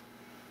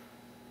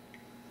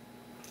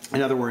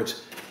 In other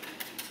words,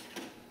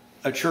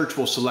 a church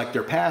will select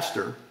their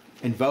pastor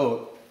and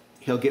vote.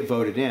 He'll get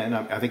voted in.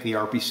 I think the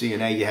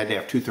RPC&A, you had to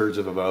have 2/3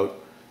 of a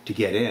vote to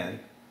get in.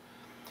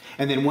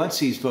 And then once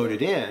he's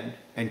voted in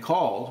and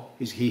called,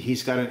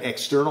 he's got an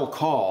external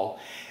call,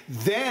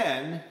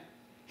 then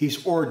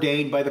he's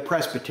ordained by the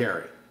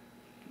presbytery.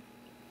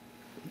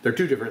 They're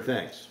two different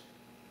things.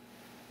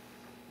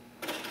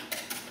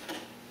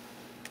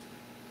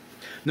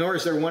 Nor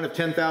is there one of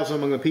 10,000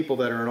 among the people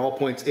that are in all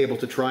points able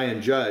to try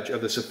and judge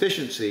of the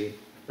sufficiency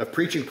of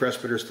preaching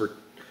presbyters for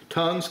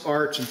tongues,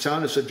 arts, and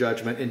soundness of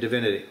judgment in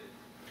divinity.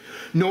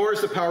 Nor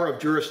is the power of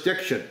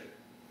jurisdiction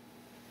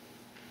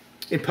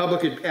in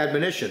public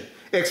admonition,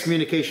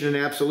 excommunication and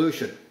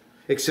absolution,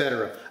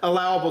 etc.,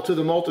 allowable to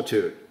the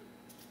multitude,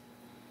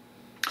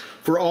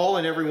 for all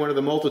and every one of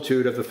the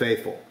multitude of the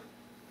faithful.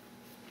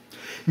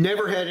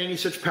 Never had any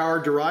such power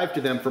derived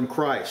to them from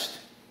Christ.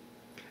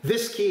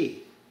 This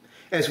key,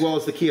 as well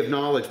as the key of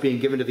knowledge, being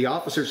given to the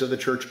officers of the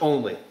church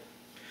only.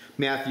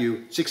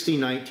 Matthew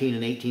 16:19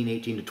 and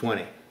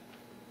 18:18-20.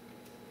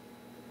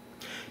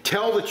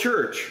 Tell the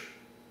church.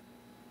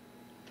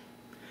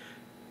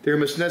 There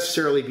must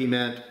necessarily be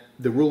meant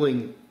the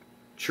ruling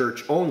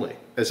church only,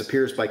 as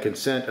appears by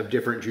consent of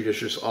different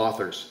judicious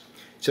authors.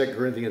 2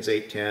 Corinthians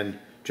 8:10,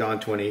 John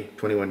 20,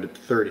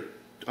 21-30,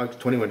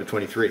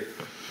 21-23.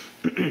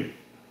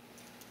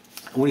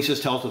 When he says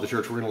tell to the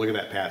church, we're going to look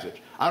at that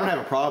passage. I don't have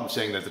a problem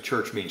saying that the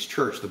church means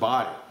church, the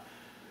body.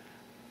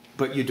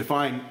 But you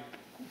define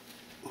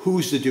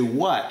who's to do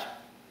what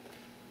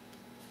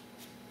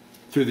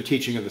through the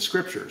teaching of the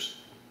Scriptures,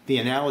 the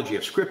analogy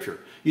of Scripture.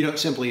 You don't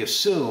simply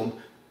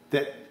assume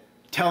that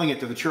telling it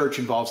to the church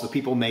involves the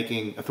people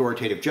making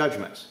authoritative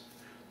judgments.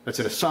 That's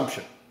an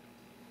assumption.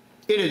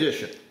 In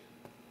addition,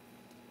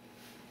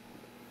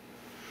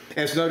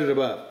 as noted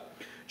above,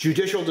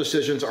 judicial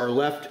decisions are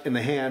left in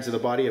the hands of the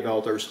body of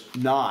elders,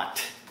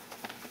 not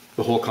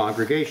the whole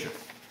congregation.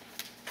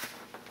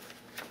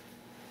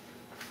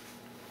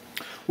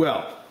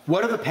 Well,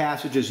 what are the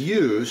passages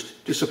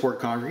used to support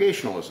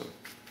Congregationalism?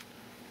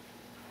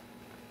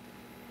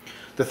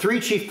 The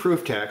three chief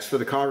proof texts for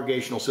the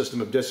congregational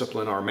system of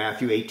discipline are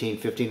Matthew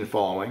 18:15 and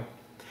following,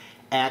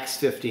 Acts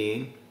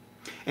 15,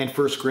 and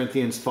 1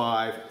 Corinthians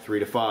 5,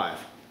 3-5.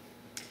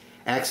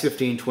 Acts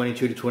 15,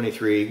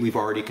 22-23, we've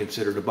already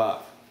considered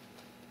above.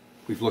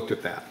 We've looked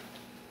at that.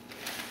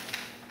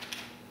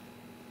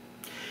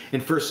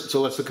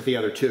 So let's look at the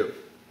other two.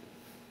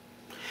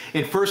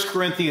 In 1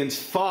 Corinthians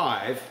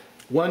 5,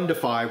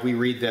 1-5, we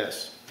read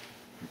this.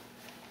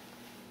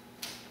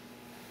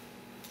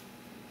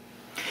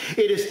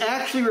 It is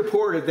actually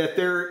reported that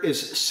there is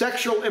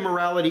sexual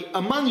immorality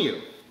among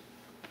you,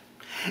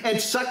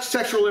 and such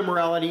sexual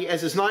immorality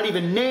as is not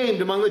even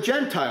named among the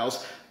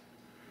Gentiles,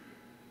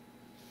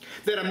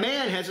 that a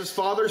man has his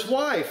father's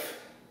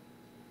wife.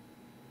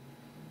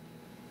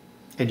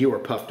 And you are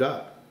puffed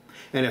up,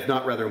 and if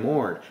not rather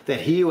mourned,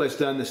 that he who has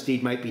done this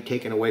deed might be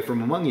taken away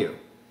from among you.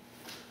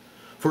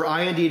 For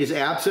I indeed is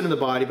absent in the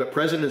body, but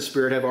present in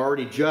spirit, have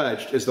already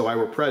judged as though I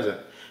were present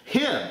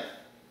him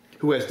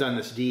who has done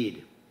this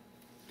deed.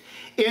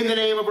 In the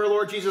name of our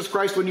Lord Jesus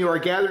Christ, when you are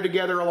gathered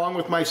together along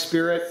with my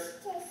spirit,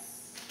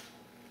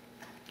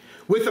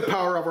 with the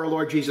power of our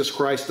Lord Jesus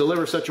Christ,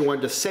 deliver such a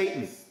one to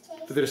Satan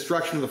for the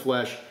destruction of the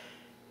flesh,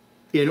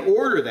 in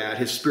order that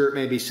his spirit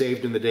may be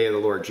saved in the day of the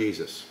Lord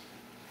Jesus.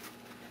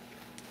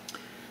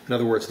 In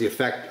other words, the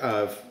effect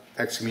of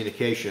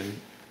excommunication,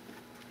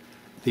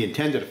 the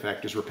intended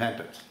effect, is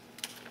repentance.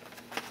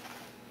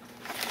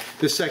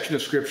 This section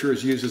of Scripture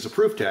is used as a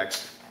proof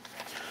text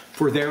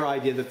for their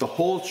idea that the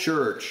whole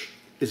church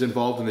is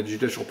involved in the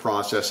judicial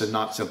process and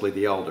not simply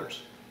the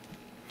elders.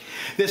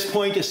 This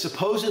point is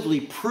supposedly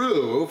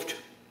proved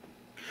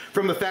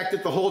from the fact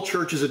that the whole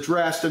church is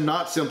addressed and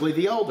not simply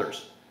the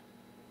elders.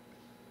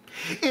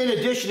 In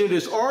addition, it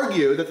is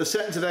argued that the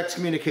sentence of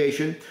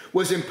excommunication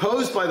was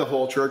imposed by the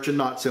whole church and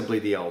not simply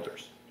the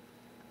elders.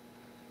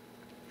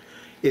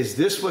 Is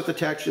this what the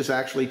text is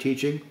actually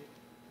teaching?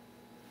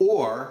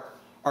 Or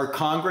are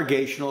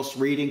Congregationalists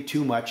reading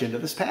too much into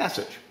this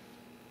passage?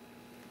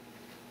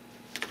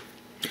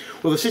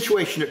 Well, the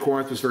situation at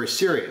Corinth was very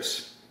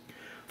serious,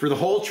 for the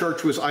whole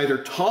church was either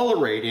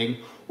tolerating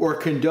or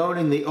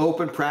condoning the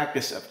open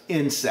practice of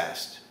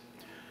incest,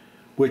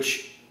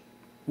 which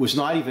was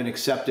not even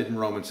accepted in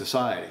Roman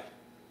society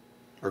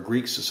or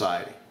Greek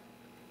society,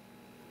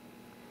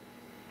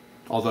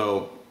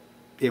 although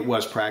it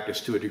was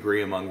practiced to a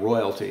degree among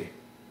royalty.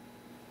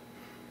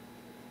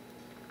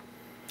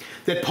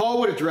 That Paul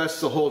would address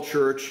the whole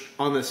church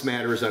on this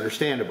matter is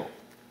understandable.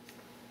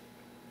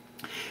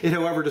 It,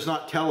 however, does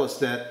not tell us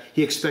that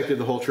he expected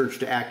the whole church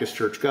to act as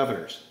church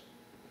governors.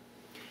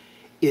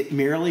 It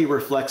merely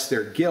reflects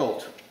their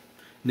guilt,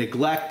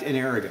 neglect, and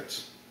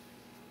arrogance.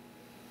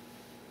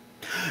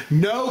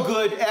 No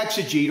good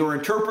exegete or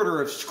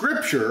interpreter of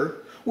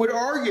Scripture would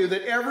argue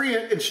that every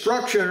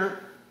instruction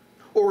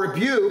or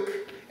rebuke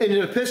in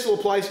an epistle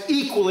applies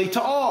equally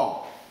to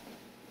all.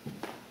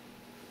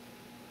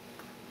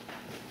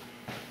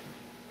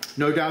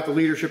 No doubt the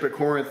leadership at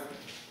Corinth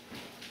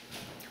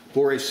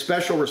bore a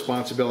special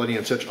responsibility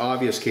in such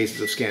obvious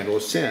cases of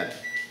scandalous sin.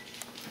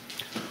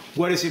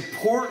 What is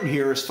important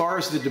here as far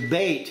as the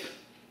debate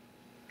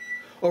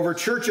over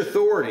church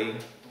authority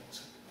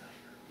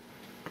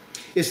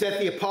is that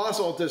the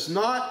apostle does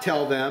not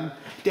tell them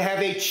to have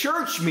a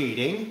church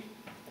meeting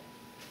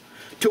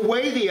to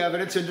weigh the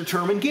evidence and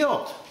determine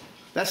guilt.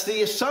 That's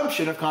the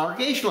assumption of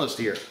Congregationalists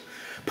here.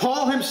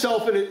 Paul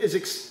himself, in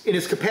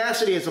his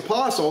capacity as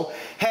apostle,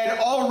 had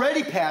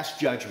already passed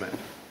judgment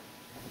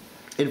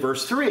in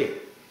verse 3.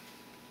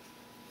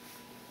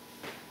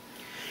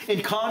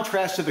 In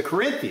contrast to the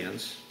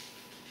Corinthians,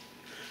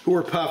 who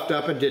were puffed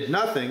up and did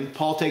nothing,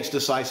 Paul takes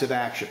decisive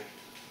action.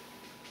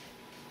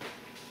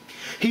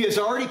 He has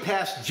already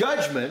passed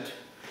judgment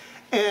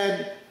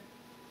and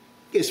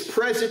is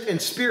present in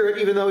spirit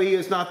even though he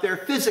is not there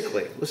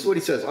physically. Listen to what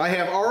he says. I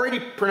have already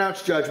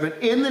pronounced judgment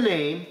in the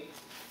name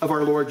of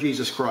our Lord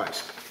Jesus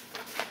Christ.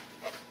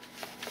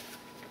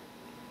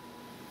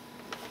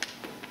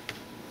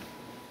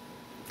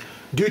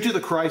 Due to the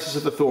crisis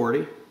of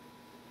authority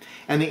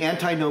and the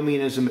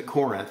antinomianism at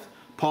Corinth,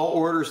 Paul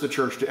orders the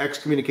church to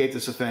excommunicate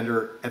this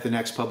offender at the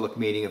next public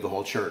meeting of the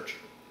whole church.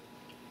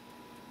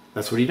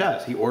 That's what he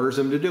does. He orders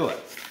them to do it.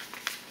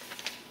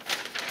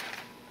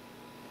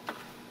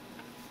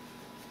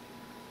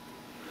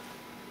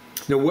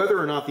 Now, whether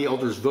or not the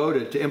elders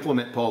voted to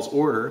implement Paul's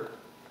order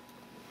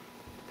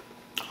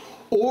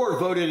or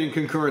voted in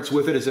concurrence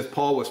with it as if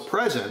Paul was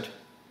present,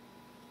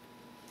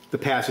 the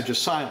passage is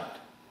silent.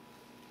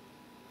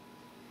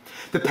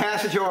 The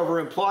passage, however,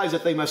 implies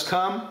that they must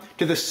come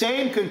to the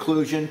same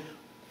conclusion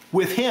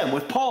with him,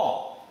 with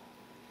Paul.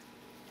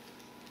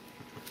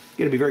 You've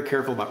got to be very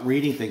careful about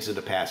reading things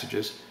into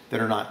passages that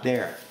are not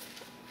there.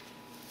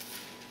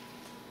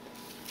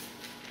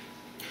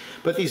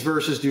 But these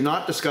verses do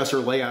not discuss or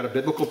lay out a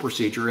biblical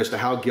procedure as to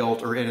how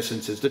guilt or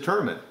innocence is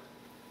determined.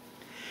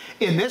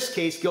 In this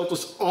case, guilt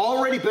has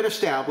already been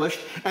established,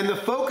 and the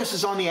focus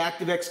is on the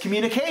act of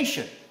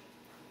excommunication.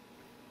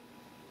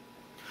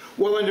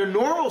 Well, under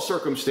normal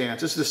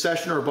circumstances, the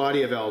session or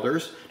body of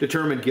elders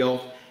determine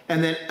guilt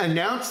and then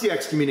announce the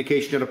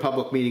excommunication at a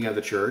public meeting of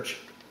the church.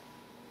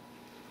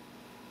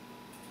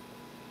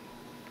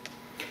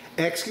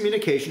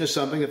 Excommunication is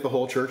something that the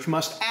whole church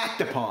must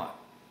act upon.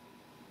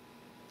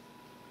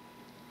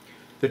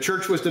 The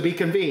church was to be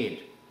convened.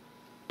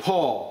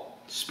 Paul,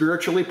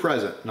 spiritually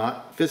present,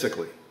 not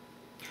physically.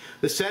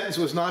 The sentence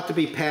was not to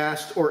be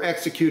passed or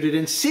executed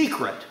in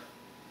secret,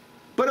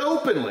 but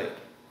openly.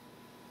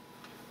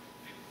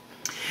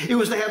 It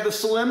was to have the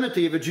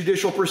solemnity of a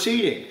judicial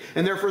proceeding,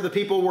 and therefore the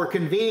people were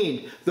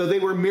convened, though they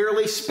were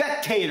merely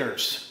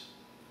spectators.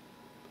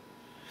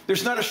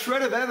 There's not a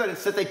shred of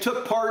evidence that they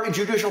took part in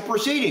judicial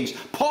proceedings.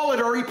 Paul had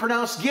already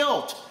pronounced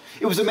guilt.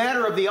 It was a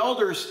matter of the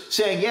elders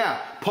saying, yeah,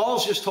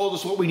 Paul's just told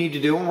us what we need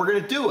to do, and we're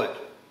going to do it.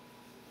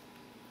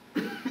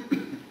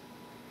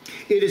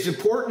 It is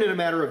important in a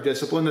matter of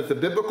discipline that the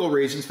biblical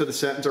reasons for the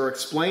sentence are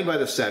explained by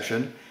the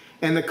session,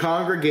 and the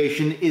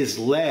congregation is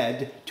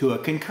led to a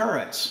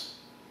concurrence.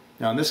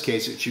 Now, in this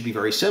case, it should be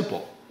very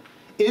simple.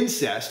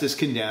 Incest is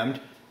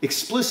condemned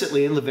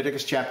explicitly in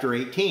Leviticus chapter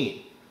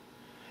 18.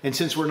 And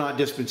since we're not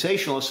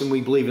dispensationalists and we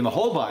believe in the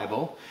whole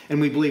Bible,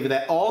 and we believe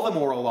that all the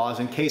moral laws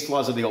and case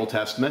laws of the Old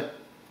Testament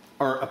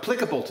are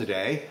applicable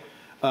today,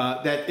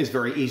 that is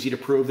very easy to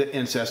prove that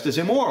incest is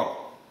immoral.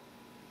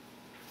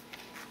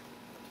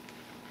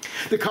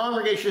 The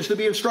congregation is to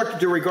be instructed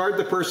to regard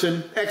the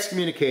person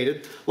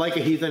excommunicated like a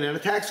heathen and a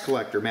tax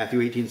collector, Matthew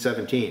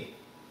 18:17.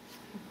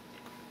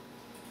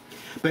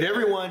 But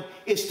everyone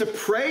is to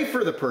pray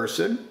for the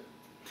person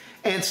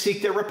and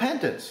seek their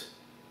repentance.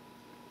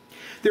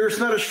 There is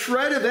not a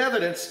shred of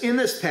evidence in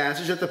this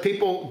passage that the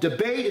people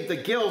debated the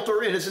guilt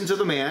or innocence of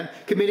the man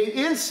committing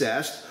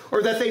incest,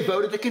 or that they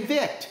voted to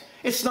convict.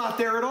 It's not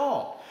there at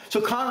all.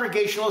 So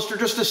Congregationalists are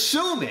just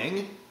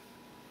assuming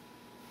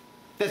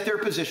that their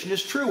position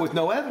is true with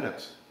no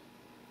evidence.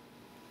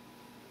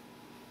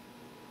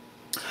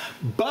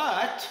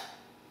 But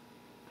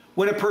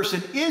when a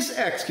person is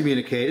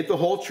excommunicated, the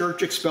whole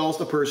church expels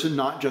the person,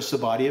 not just the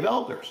body of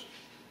elders.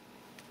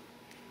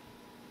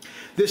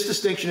 This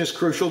distinction is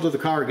crucial to the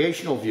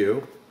congregational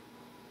view.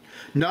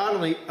 Not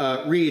only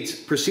reads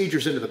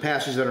procedures into the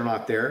passage that are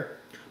not there,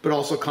 but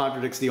also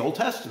contradicts the Old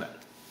Testament.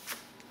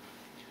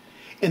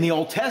 In the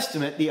Old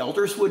Testament, the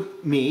elders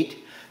would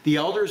meet, the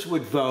elders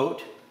would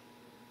vote,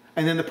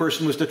 and then the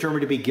person was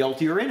determined to be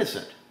guilty or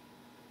innocent.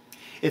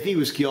 If he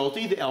was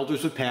guilty, the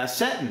elders would pass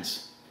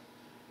sentence.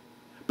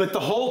 But the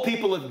whole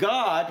people of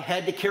God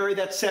had to carry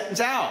that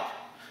sentence out.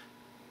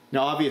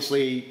 Now,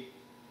 obviously,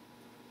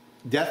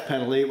 death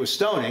penalty, it was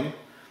stoning,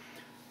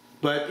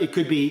 but it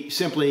could be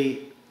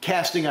simply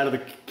casting out of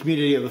the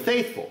community of the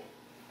faithful.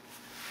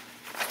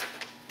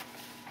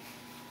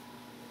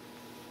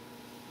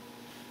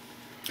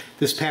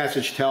 This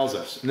passage tells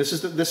us, and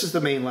this is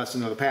the main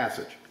lesson of the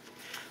passage,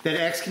 that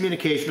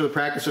excommunication or the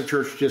practice of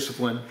church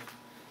discipline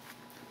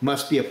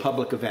must be a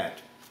public event.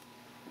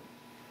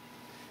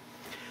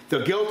 The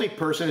guilty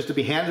person is to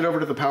be handed over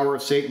to the power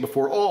of Satan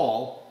before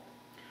all,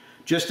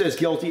 just as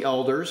guilty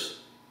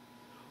elders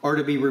are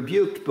to be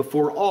rebuked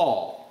before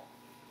all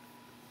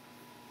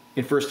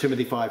in 1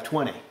 Timothy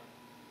 5:20.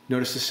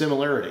 Notice the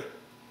similarity.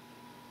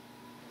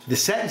 The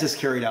sentence is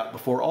carried out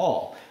before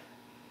all.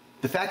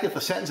 The fact that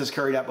the sentence is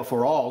carried out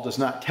before all does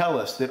not tell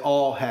us that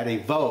all had a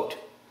vote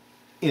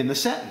in the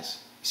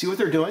sentence. See what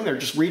they're doing? They're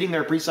just reading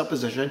their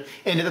presupposition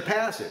into the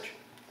passage.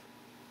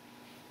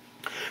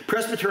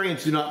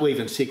 Presbyterians do not believe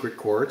in secret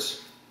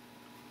courts.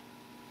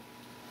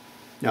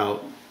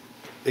 Now,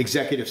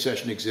 executive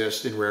session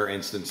exists in rare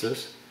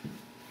instances.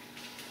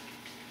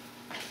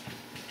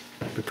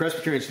 But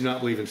Presbyterians do not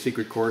believe in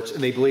secret courts,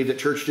 and they believe that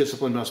church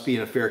discipline must be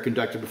an affair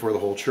conducted before the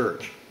whole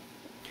church.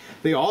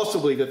 They also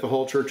believe that the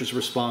whole church is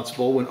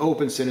responsible when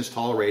open sin is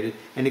tolerated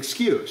and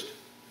excused.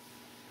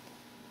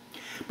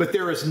 But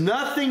there is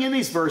nothing in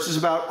these verses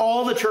about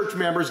all the church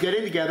members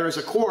getting together as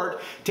a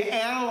court to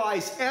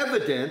analyze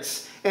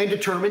evidence and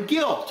determine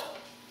guilt.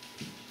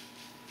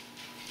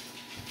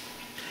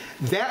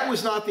 That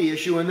was not the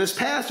issue in this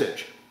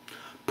passage.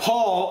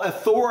 Paul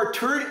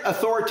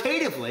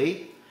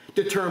authoritatively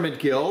determined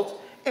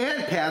guilt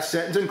and passed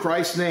sentence in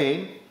Christ's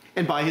name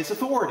and by his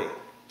authority.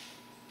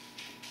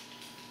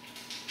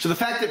 So the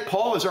fact that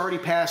Paul has already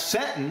passed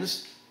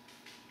sentence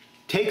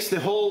takes the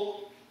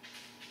whole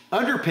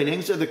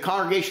underpinnings of the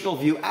congregational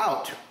view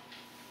out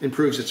and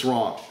proves it's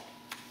wrong.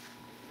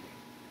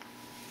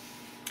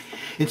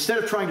 Instead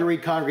of trying to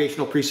read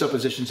congregational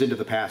presuppositions into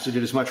the passage,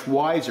 it is much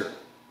wiser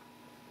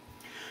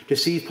to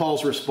see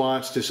Paul's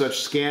response to such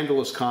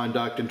scandalous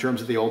conduct in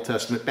terms of the Old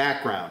Testament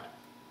background.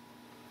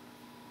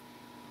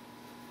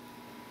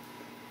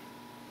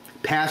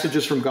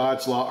 Passages from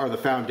God's law are the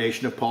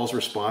foundation of Paul's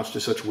response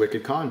to such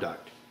wicked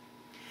conduct.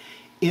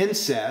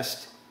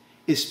 Incest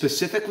is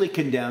specifically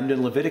condemned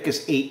in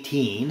Leviticus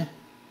 18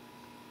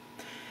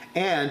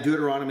 and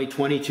Deuteronomy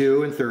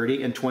 22 and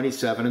 30 and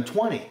 27 and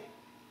 20.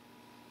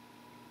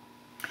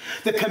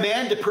 The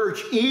command to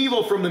purge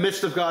evil from the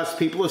midst of God's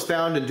people is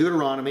found in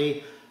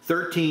Deuteronomy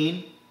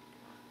 13,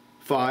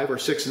 5 or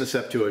 6 in the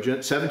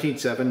Septuagint, 17,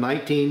 7,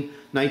 19,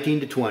 19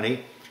 to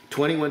 20,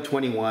 21,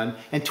 21,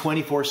 and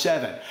 24,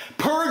 7.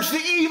 Purge the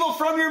evil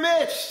from your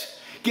midst.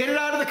 Get it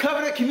out of the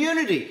covenant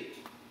community.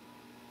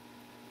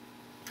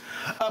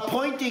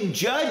 Appointing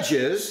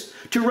judges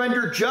to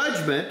render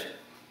judgment,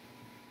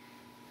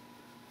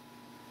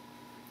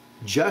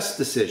 just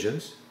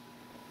decisions,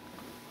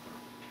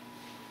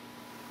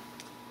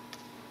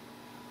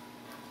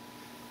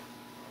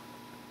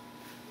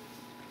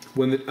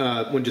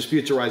 when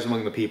disputes arise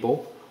among the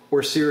people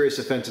or serious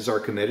offenses are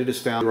committed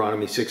is found in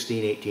Deuteronomy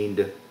 16, 18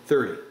 to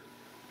 30.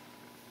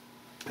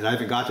 And I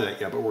haven't got to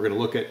that yet, but we're going to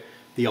look at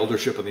the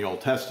eldership in the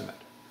Old Testament.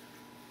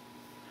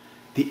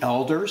 The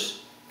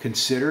elders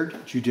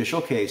considered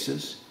judicial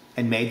cases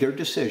and made their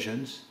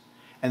decisions,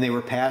 and they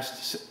were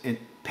passed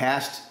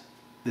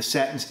the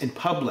sentence in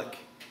public,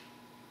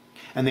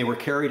 and they were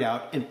carried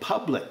out in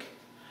public.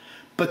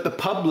 But the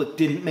public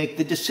didn't make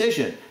the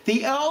decision.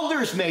 The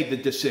elders made the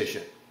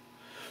decision.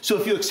 So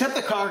if you accept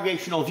the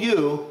congregational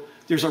view,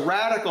 there's a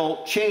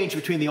radical change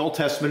between the Old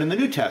Testament and the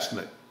New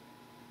Testament.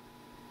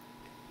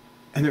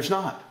 And there's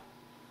not.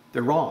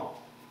 They're wrong.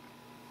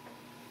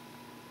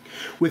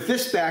 With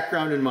this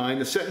background in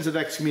mind, the sentence of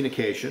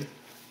excommunication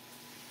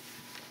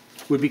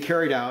would be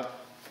carried out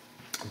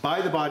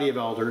by the body of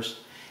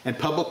elders and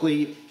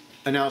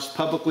announced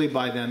publicly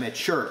by them at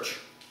church.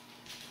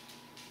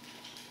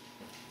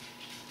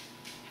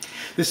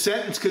 The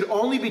sentence could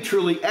only be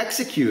truly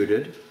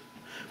executed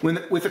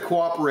with the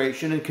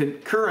cooperation and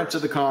concurrence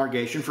of the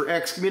congregation, for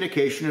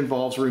excommunication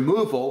involves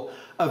removal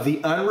of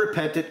the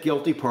unrepentant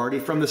guilty party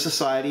from the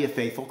society of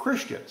faithful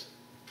Christians.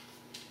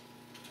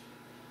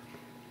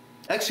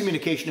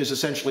 excommunication is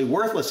essentially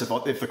worthless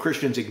if the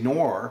Christians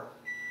ignore,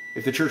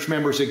 if the church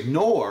members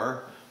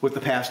ignore what the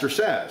pastor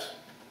says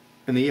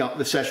and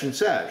the session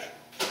says.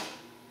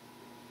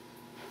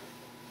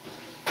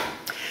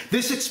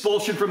 This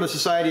expulsion from the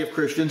society of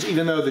Christians,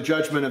 even though the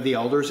judgment of the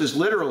elders, is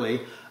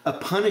literally a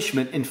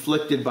punishment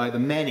inflicted by the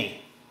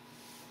many.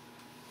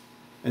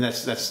 And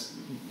that's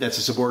a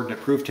subordinate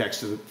proof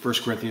text to the 1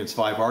 Corinthians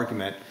 5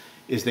 argument,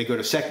 is they go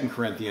to 2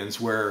 Corinthians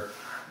where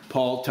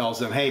Paul tells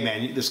them, hey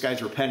man, this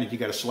guy's repented, you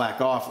got to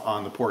slack off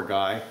on the poor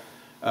guy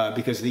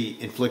because of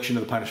the infliction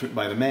of the punishment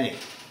by the many.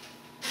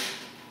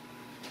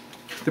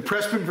 The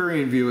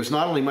Presbyterian view is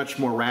not only much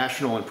more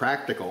rational and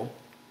practical,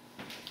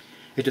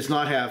 it does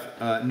not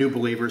have new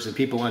believers and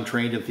people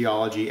untrained in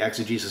theology,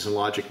 exegesis, and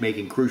logic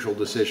making crucial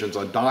decisions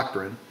on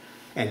doctrine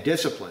and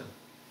discipline,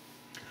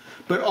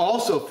 but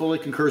also fully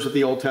concurs with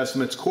the Old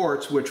Testament's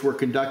courts, which were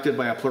conducted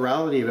by a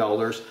plurality of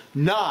elders,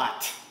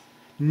 not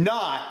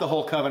the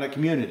whole covenant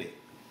community.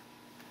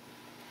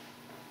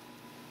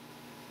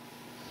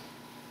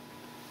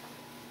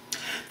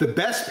 The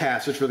best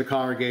passage for the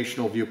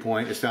congregational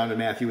viewpoint is found in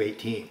Matthew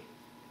 18.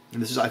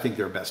 And this is, I think,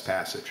 their best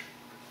passage.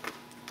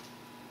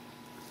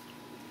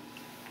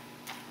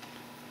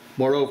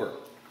 Moreover,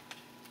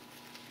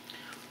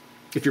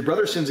 if your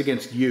brother sins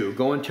against you,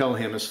 go and tell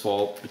him his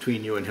fault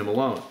between you and him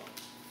alone.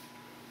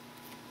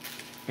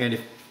 And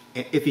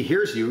if he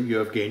hears you, you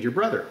have gained your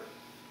brother.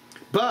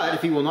 But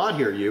if he will not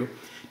hear you,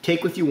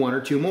 take with you one or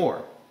two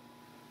more,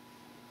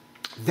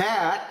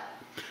 that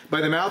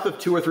by the mouth of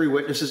 2 or 3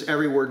 witnesses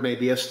every word may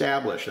be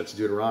established. That's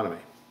Deuteronomy.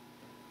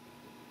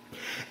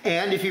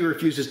 And if he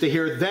refuses to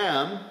hear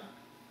them,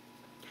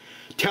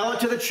 tell it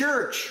to the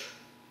church.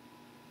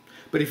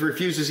 But if he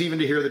refuses even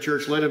to hear the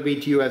church, let him be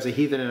to you as a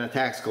heathen and a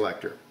tax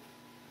collector.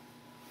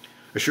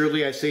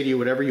 Assuredly, I say to you,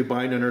 whatever you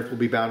bind on earth will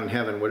be bound in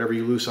heaven. Whatever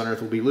you loose on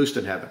earth will be loosed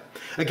in heaven.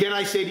 Again,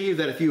 I say to you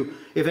that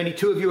if any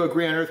 2 of you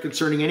agree on earth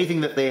concerning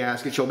anything that they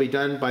ask, it shall be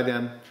done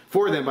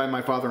for them by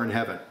my Father in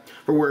heaven.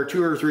 For where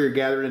 2 or 3 are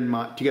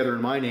gathered together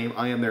in my name,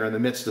 I am there in the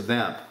midst of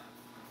them.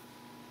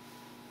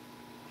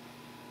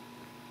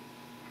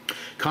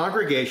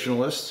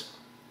 Congregationalists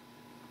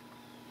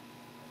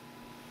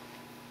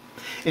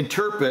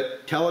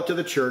interpret, tell it to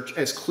the church,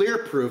 as clear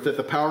proof that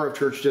the power of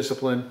church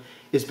discipline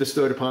is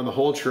bestowed upon the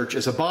whole church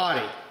as a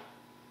body.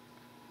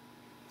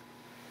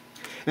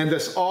 And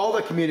thus all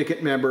the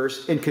communicant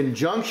members, in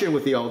conjunction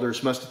with the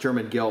elders, must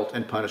determine guilt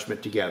and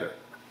punishment together.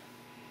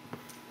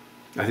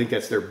 I think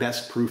that's their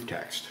best proof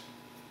text.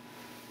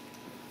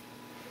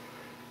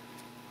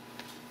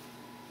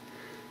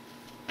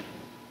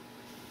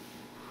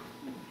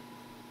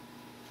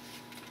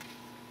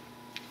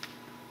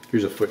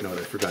 Here's a footnote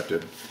I forgot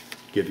to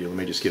give you. Let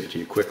me just give it to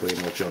you quickly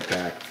and we'll jump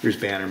back. Here's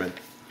Bannerman.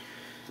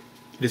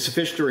 It is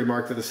sufficient to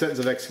remark that the sentence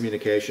of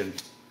excommunication,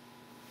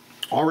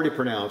 already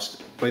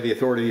pronounced by the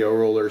authority of the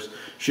rulers,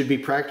 should be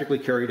practically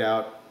carried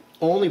out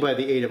only by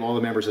the aid of all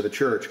the members of the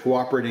church,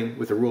 cooperating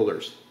with the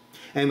rulers,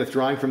 and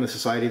withdrawing from the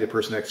society of the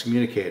person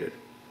excommunicated.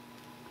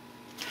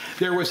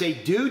 There was a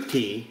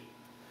duty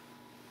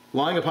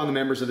lying upon the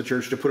members of the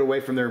church to put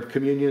away from their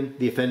communion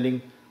the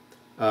offending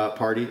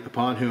party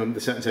upon whom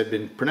the sentence had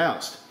been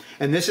pronounced.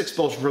 And this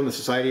expulsion from the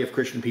society of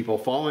Christian people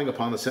following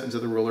upon the sentence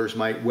of the rulers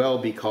might well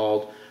be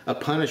called a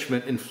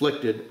punishment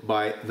inflicted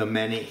by the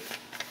many.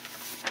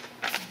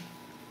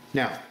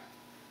 Now,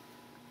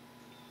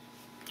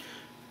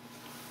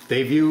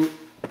 they view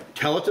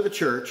tell it to the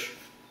church.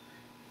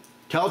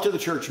 Tell it to the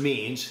church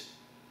means,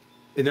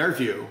 in their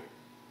view,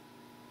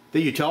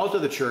 that you tell it to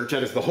the church,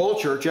 that is the whole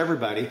church,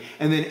 everybody,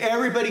 and then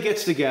everybody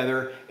gets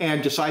together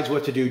and decides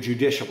what to do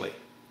judicially.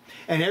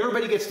 And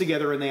everybody gets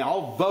together and they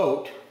all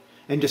vote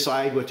and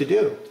decide what to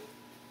do.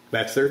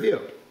 That's their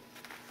view.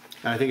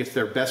 And I think it's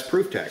their best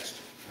proof text.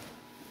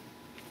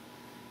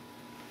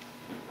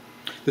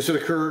 This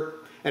would occur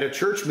at a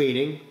church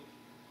meeting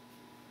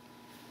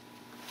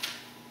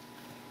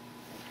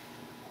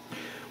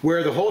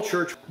where the whole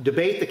church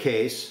debate the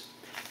case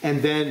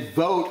and then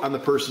vote on the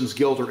person's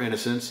guilt or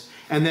innocence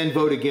and then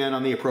vote again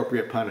on the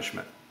appropriate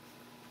punishment.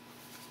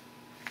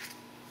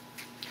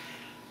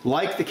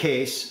 Like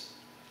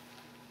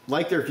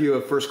their view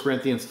of 1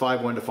 Corinthians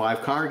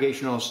 5:1-5,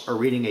 Congregationalists are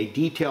reading a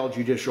detailed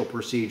judicial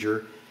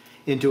procedure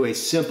into a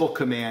simple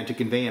command to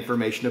convey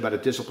information about a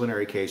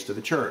disciplinary case to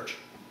the church.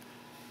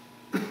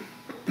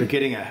 They're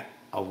getting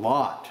a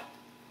lot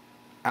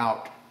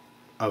out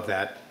of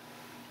that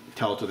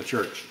tell it to the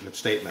church, that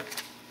statement.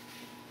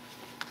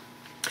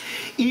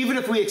 Even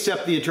if we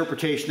accept the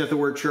interpretation that the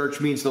word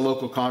church means the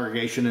local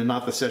congregation and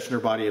not the session or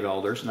body of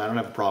elders, and I don't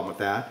have a problem with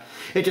that,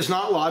 it does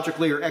not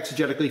logically or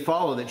exegetically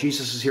follow that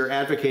Jesus is here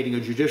advocating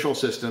a judicial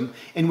system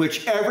in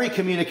which every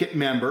communicant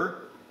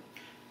member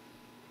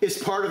is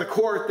part of the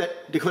court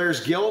that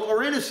declares guilt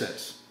or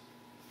innocence.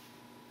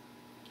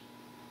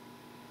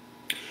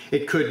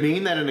 It could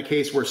mean that in a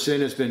case where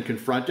sin has been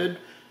confronted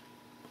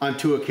on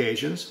 2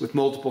 occasions with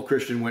multiple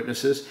Christian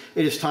witnesses,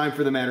 it is time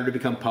for the matter to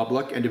become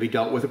public and to be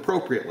dealt with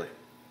appropriately.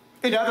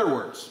 In other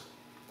words,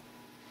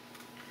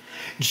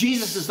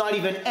 Jesus is not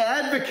even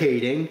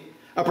advocating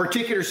a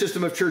particular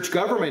system of church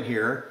government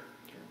here,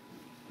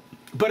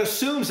 but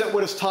assumes that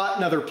what is taught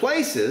in other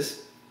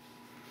places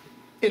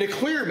in a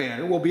clear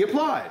manner will be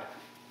applied.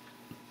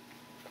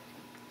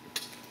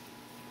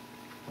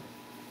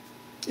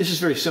 This is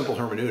very simple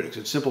hermeneutics.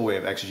 It's a simple way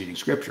of exegeting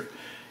Scripture.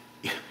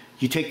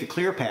 You take the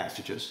clear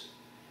passages,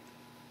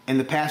 and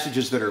the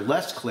passages that are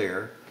less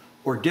clear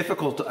or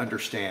difficult to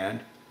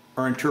understand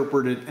are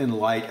interpreted in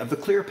light of the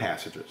clear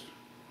passages.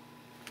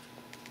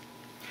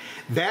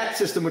 That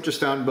system, which is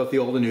found in both the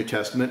Old and New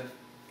Testament,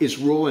 is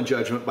rule and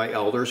judgment by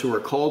elders who are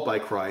called by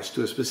Christ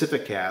to a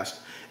specific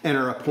task and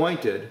are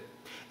appointed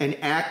and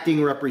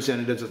acting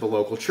representatives of the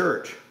local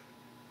church.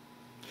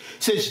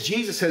 Since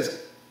Jesus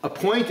has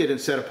appointed and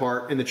set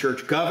apart in the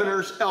church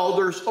governors,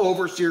 elders,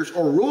 overseers,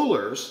 or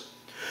rulers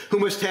who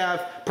must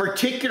have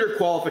particular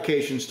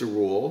qualifications to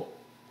rule,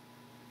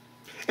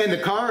 and the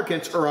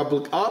congregants are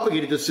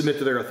obligated to submit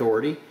to their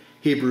authority,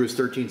 Hebrews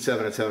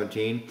 13:7 and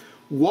 17,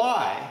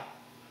 why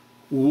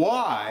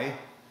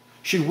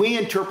should we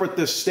interpret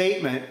this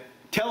statement,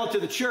 tell it to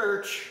the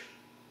church,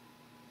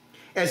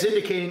 as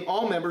indicating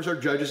all members are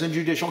judges in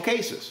judicial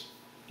cases?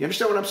 You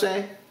understand what I'm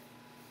saying?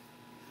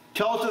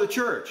 Tell it to the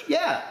church.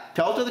 Yeah,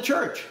 tell it to the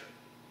church.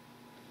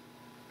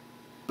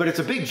 But it's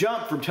a big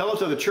jump from tell it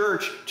to the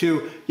church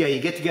to, yeah,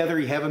 you get together,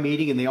 you have a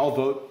meeting, and they all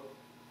vote,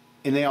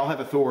 and they all have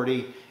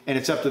authority, and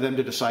it's up to them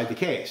to decide the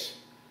case.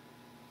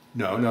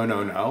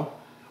 No.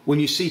 When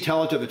you see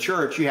tell it to the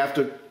church, you have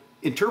to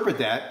interpret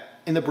that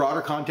in the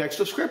broader context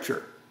of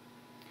Scripture.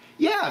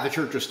 Yeah, the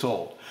church is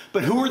told.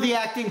 But who are the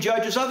acting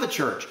judges of the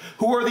church?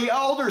 Who are the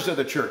elders of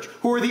the church?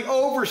 Who are the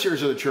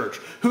overseers of the church?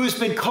 Who has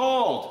been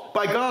called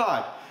by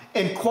God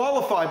and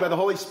qualified by the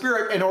Holy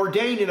Spirit and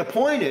ordained and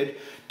appointed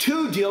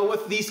to deal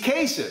with these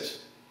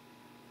cases?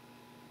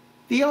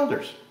 The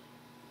elders.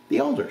 The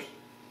elders.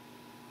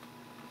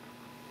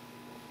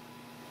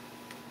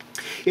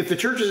 If the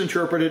church is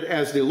interpreted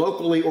as the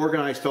locally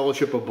organized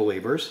fellowship of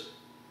believers,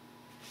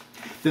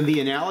 then the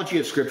analogy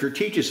of Scripture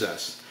teaches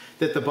us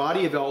that the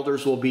body of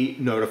elders will be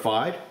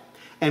notified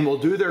and will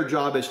do their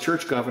job as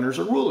church governors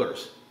or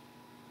rulers.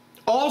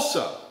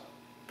 Also,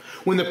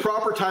 when the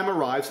proper time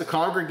arrives, the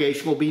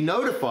congregation will be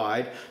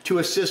notified to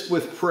assist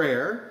with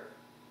prayer.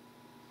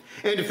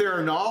 And if there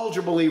are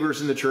knowledgeable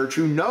believers in the church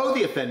who know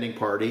the offending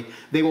party,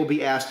 they will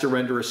be asked to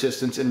render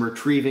assistance in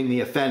retrieving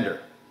the offender.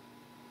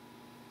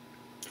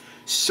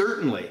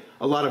 Certainly,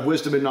 a lot of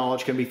wisdom and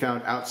knowledge can be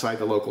found outside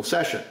the local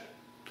session.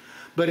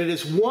 But it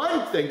is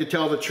one thing to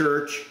tell the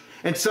church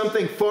and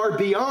something far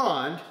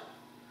beyond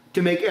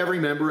to make every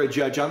member a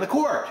judge on the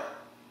court.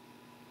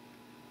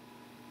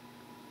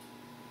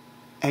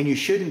 And you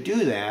shouldn't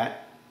do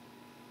that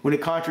when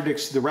it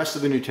contradicts the rest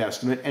of the New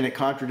Testament, and it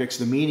contradicts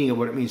the meaning of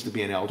what it means to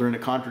be an elder, and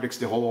it contradicts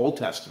the whole Old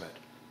Testament.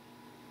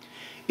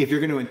 If you're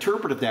going to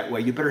interpret it that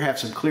way, you better have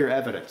some clear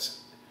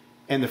evidence.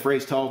 And the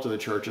phrase tell it to the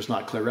church is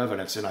not clear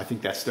evidence, and I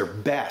think that's their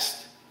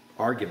best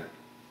argument.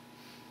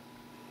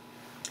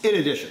 In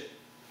addition,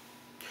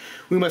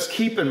 we must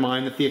keep in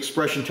mind that the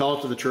expression tell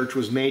it to the church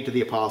was made to the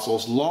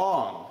apostles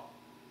long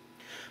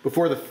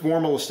before the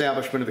formal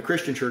establishment of the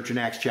Christian church in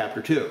Acts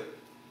chapter 2.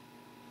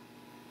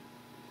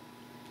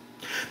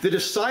 The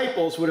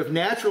disciples would have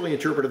naturally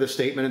interpreted this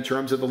statement in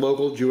terms of the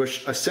local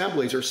Jewish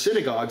assemblies or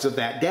synagogues of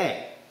that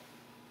day.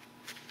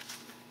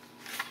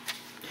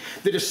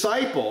 The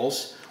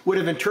disciples would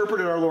have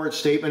interpreted our Lord's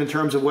statement in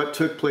terms of what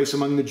took place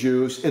among the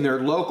Jews in their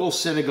local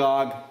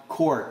synagogue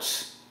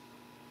courts.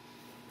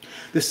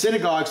 The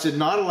synagogues did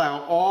not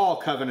allow all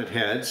covenant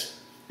heads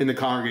in the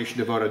congregation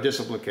to vote on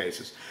discipline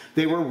cases.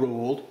 They were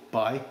ruled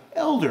by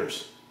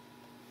elders.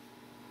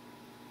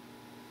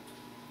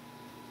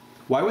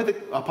 Why would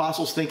the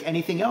apostles think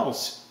anything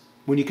else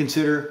when you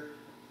consider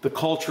the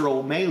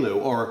cultural milieu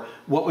or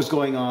what was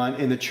going on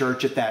in the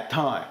church at that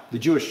time, the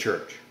Jewish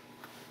church?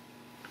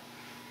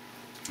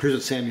 Here's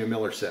what Samuel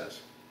Miller says.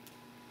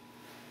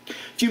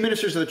 Few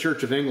ministers of the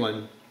Church of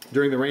England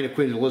during the reign of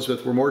Queen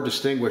Elizabeth were more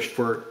distinguished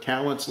for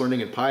talents,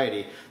 learning, and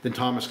piety than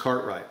Thomas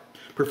Cartwright,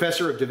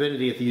 professor of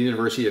divinity at the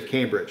University of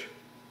Cambridge,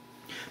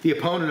 the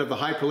opponent of the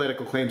high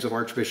political claims of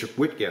Archbishop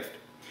Whitgift,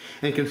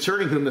 and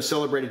concerning whom the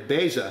celebrated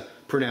Beza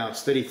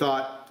pronounced that he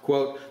thought,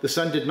 quote, the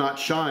sun did not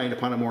shine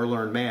upon a more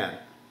learned man.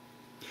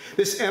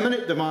 This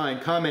eminent divine,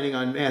 commenting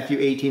on Matthew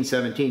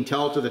 18:17,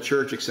 tell it to the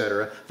church,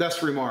 etc.,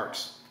 thus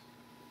remarks,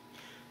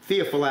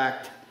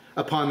 Theophylact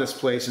upon this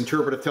place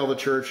interpreteth tell the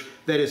church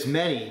that is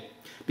many,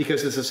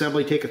 because this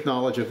assembly taketh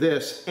knowledge of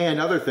this and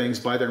other things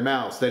by their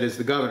mouths, that is,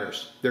 the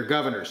governors, their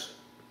governors.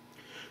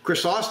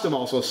 Chrysostom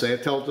also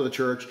saith, tell it to the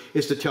church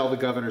is to tell the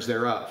governors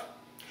thereof.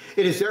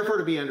 It is therefore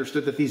to be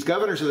understood that these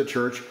governors of the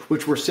church,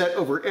 which were set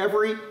over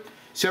every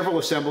several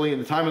assembly in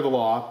the time of the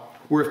law,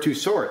 were of two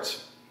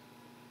sorts.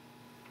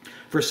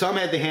 For some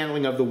had the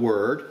handling of the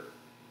word,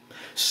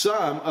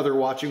 some, other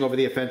watching over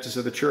the offenses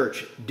of the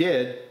church,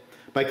 did,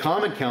 by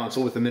common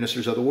counsel with the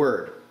ministers of the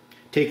word,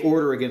 take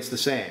order against the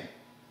same.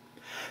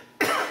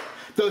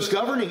 Those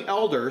governing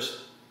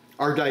elders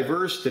are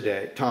diverse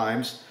today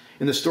times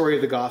in the story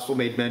of the gospel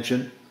made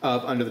mention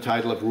of under the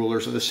title of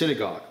rulers of the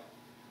synagogue.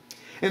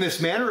 In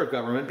this manner of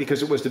government,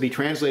 because it was to be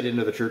translated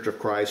into the Church of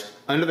Christ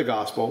under the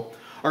gospel,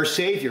 our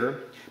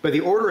Savior, by the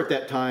order at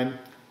that time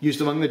used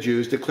among the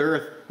Jews,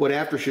 declareth what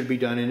after should be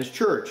done in his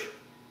church.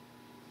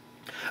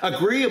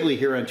 Agreeably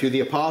hereunto the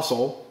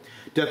apostle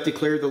doth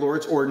declare the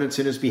Lord's ordinance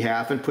in his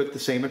behalf, and put the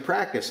same in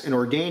practice, in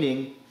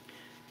ordaining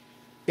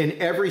in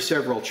every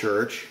several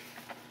church,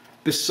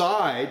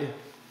 beside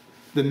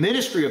the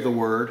ministry of the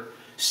word,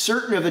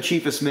 certain of the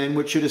chiefest men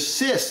which should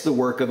assist the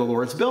work of the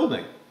Lord's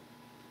building.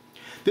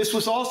 This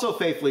was also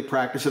faithfully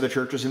practiced of the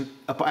churches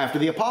after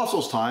the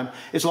apostles' time,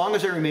 as long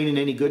as they remain in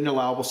any good and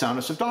allowable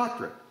soundness of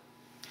doctrine.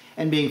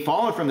 And being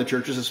fallen from the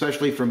churches,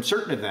 especially from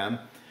certain of them,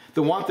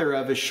 the want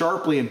thereof is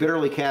sharply and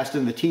bitterly cast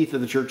in the teeth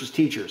of the church's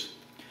teachers,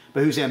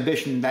 by whose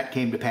ambition that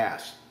came to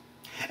pass.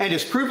 And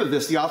as proof of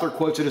this, the author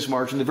quotes in his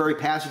margin the very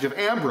passage of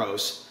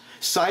Ambrose,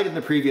 cited in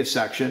the previous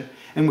section,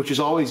 and which has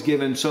always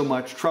given so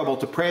much trouble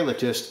to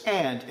prelatists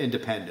and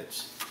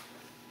independents.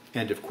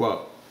 End of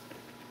quote.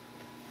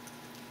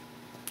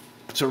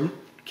 So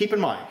keep in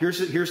mind, here's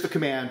the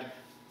command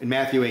in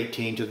Matthew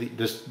 18 to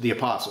the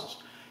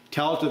apostles.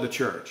 Tell it to the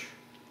church.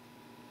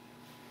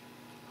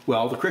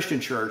 Well, the Christian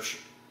church,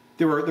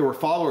 there were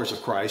followers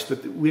of Christ,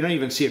 but we don't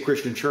even see a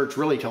Christian church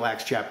really till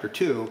Acts chapter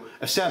 2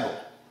 assembled.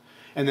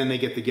 And then they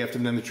get the gift,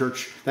 and then the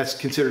church, that's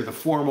considered the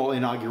formal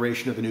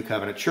inauguration of the New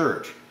Covenant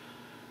church.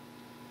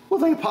 Well,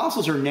 the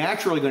apostles are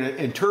naturally going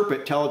to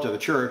interpret tell it to the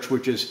church,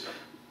 which is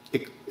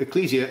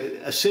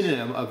ecclesia, a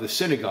synonym of the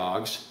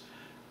synagogues,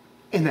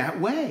 in that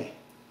way.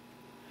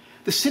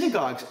 The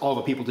synagogues, all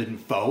the people didn't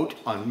vote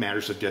on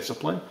matters of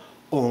discipline.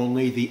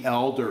 Only the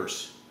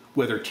elders,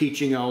 whether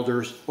teaching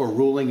elders or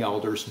ruling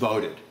elders,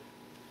 voted.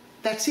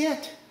 That's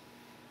it.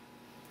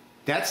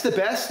 That's the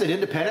best that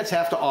independents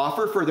have to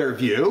offer for their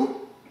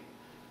view.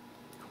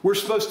 We're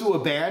supposed to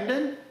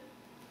abandon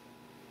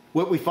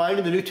what we find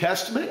in the New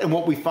Testament and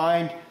what we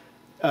find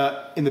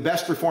in the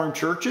best Reformed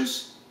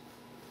churches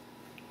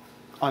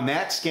on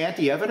that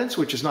scanty evidence,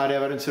 which is not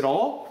evidence at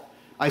all?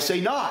 I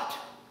say not.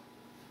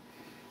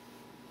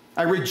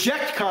 I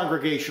reject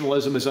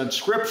Congregationalism as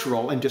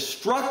unscriptural and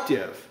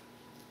destructive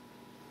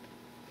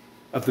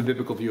of the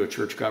biblical view of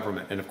church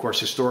government. And of course,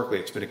 historically,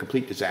 it's been a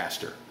complete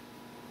disaster.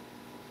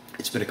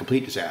 It's been a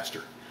complete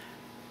disaster.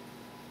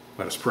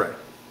 Let us pray.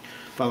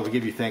 Father, we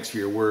give you thanks for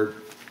your word.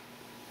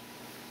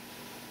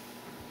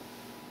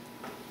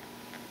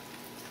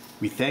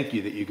 We thank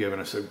you that you've given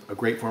us a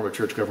great form of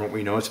church government.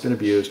 We know it's been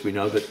abused. We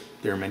know that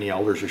there are many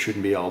elders who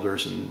shouldn't be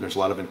elders, and there's a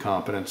lot of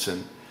incompetence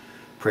and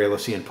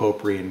prelacy and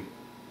popery in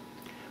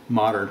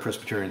modern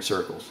Presbyterian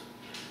circles.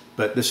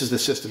 But this is the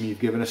system you've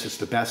given us. It's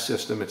the best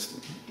system. It's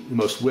the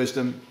most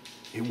wisdom.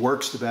 It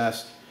works the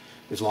best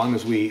as long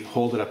as we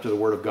hold it up to the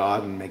Word of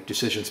God and make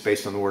decisions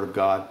based on the Word of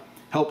God.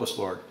 Help us,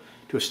 Lord,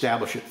 to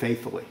establish it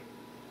faithfully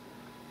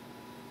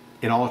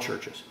in all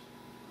churches.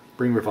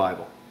 Bring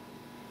revival.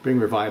 Bring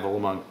revival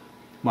among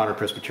modern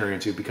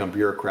Presbyterians who become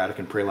bureaucratic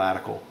and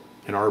prelatical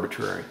and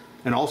arbitrary,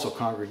 and also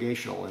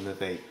congregational in that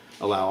they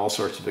allow all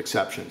sorts of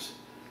exceptions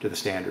to the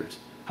standards.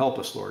 Help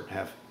us, Lord, to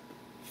have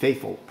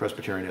faithful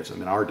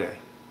Presbyterianism in our day.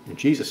 In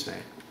Jesus'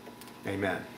 name, amen.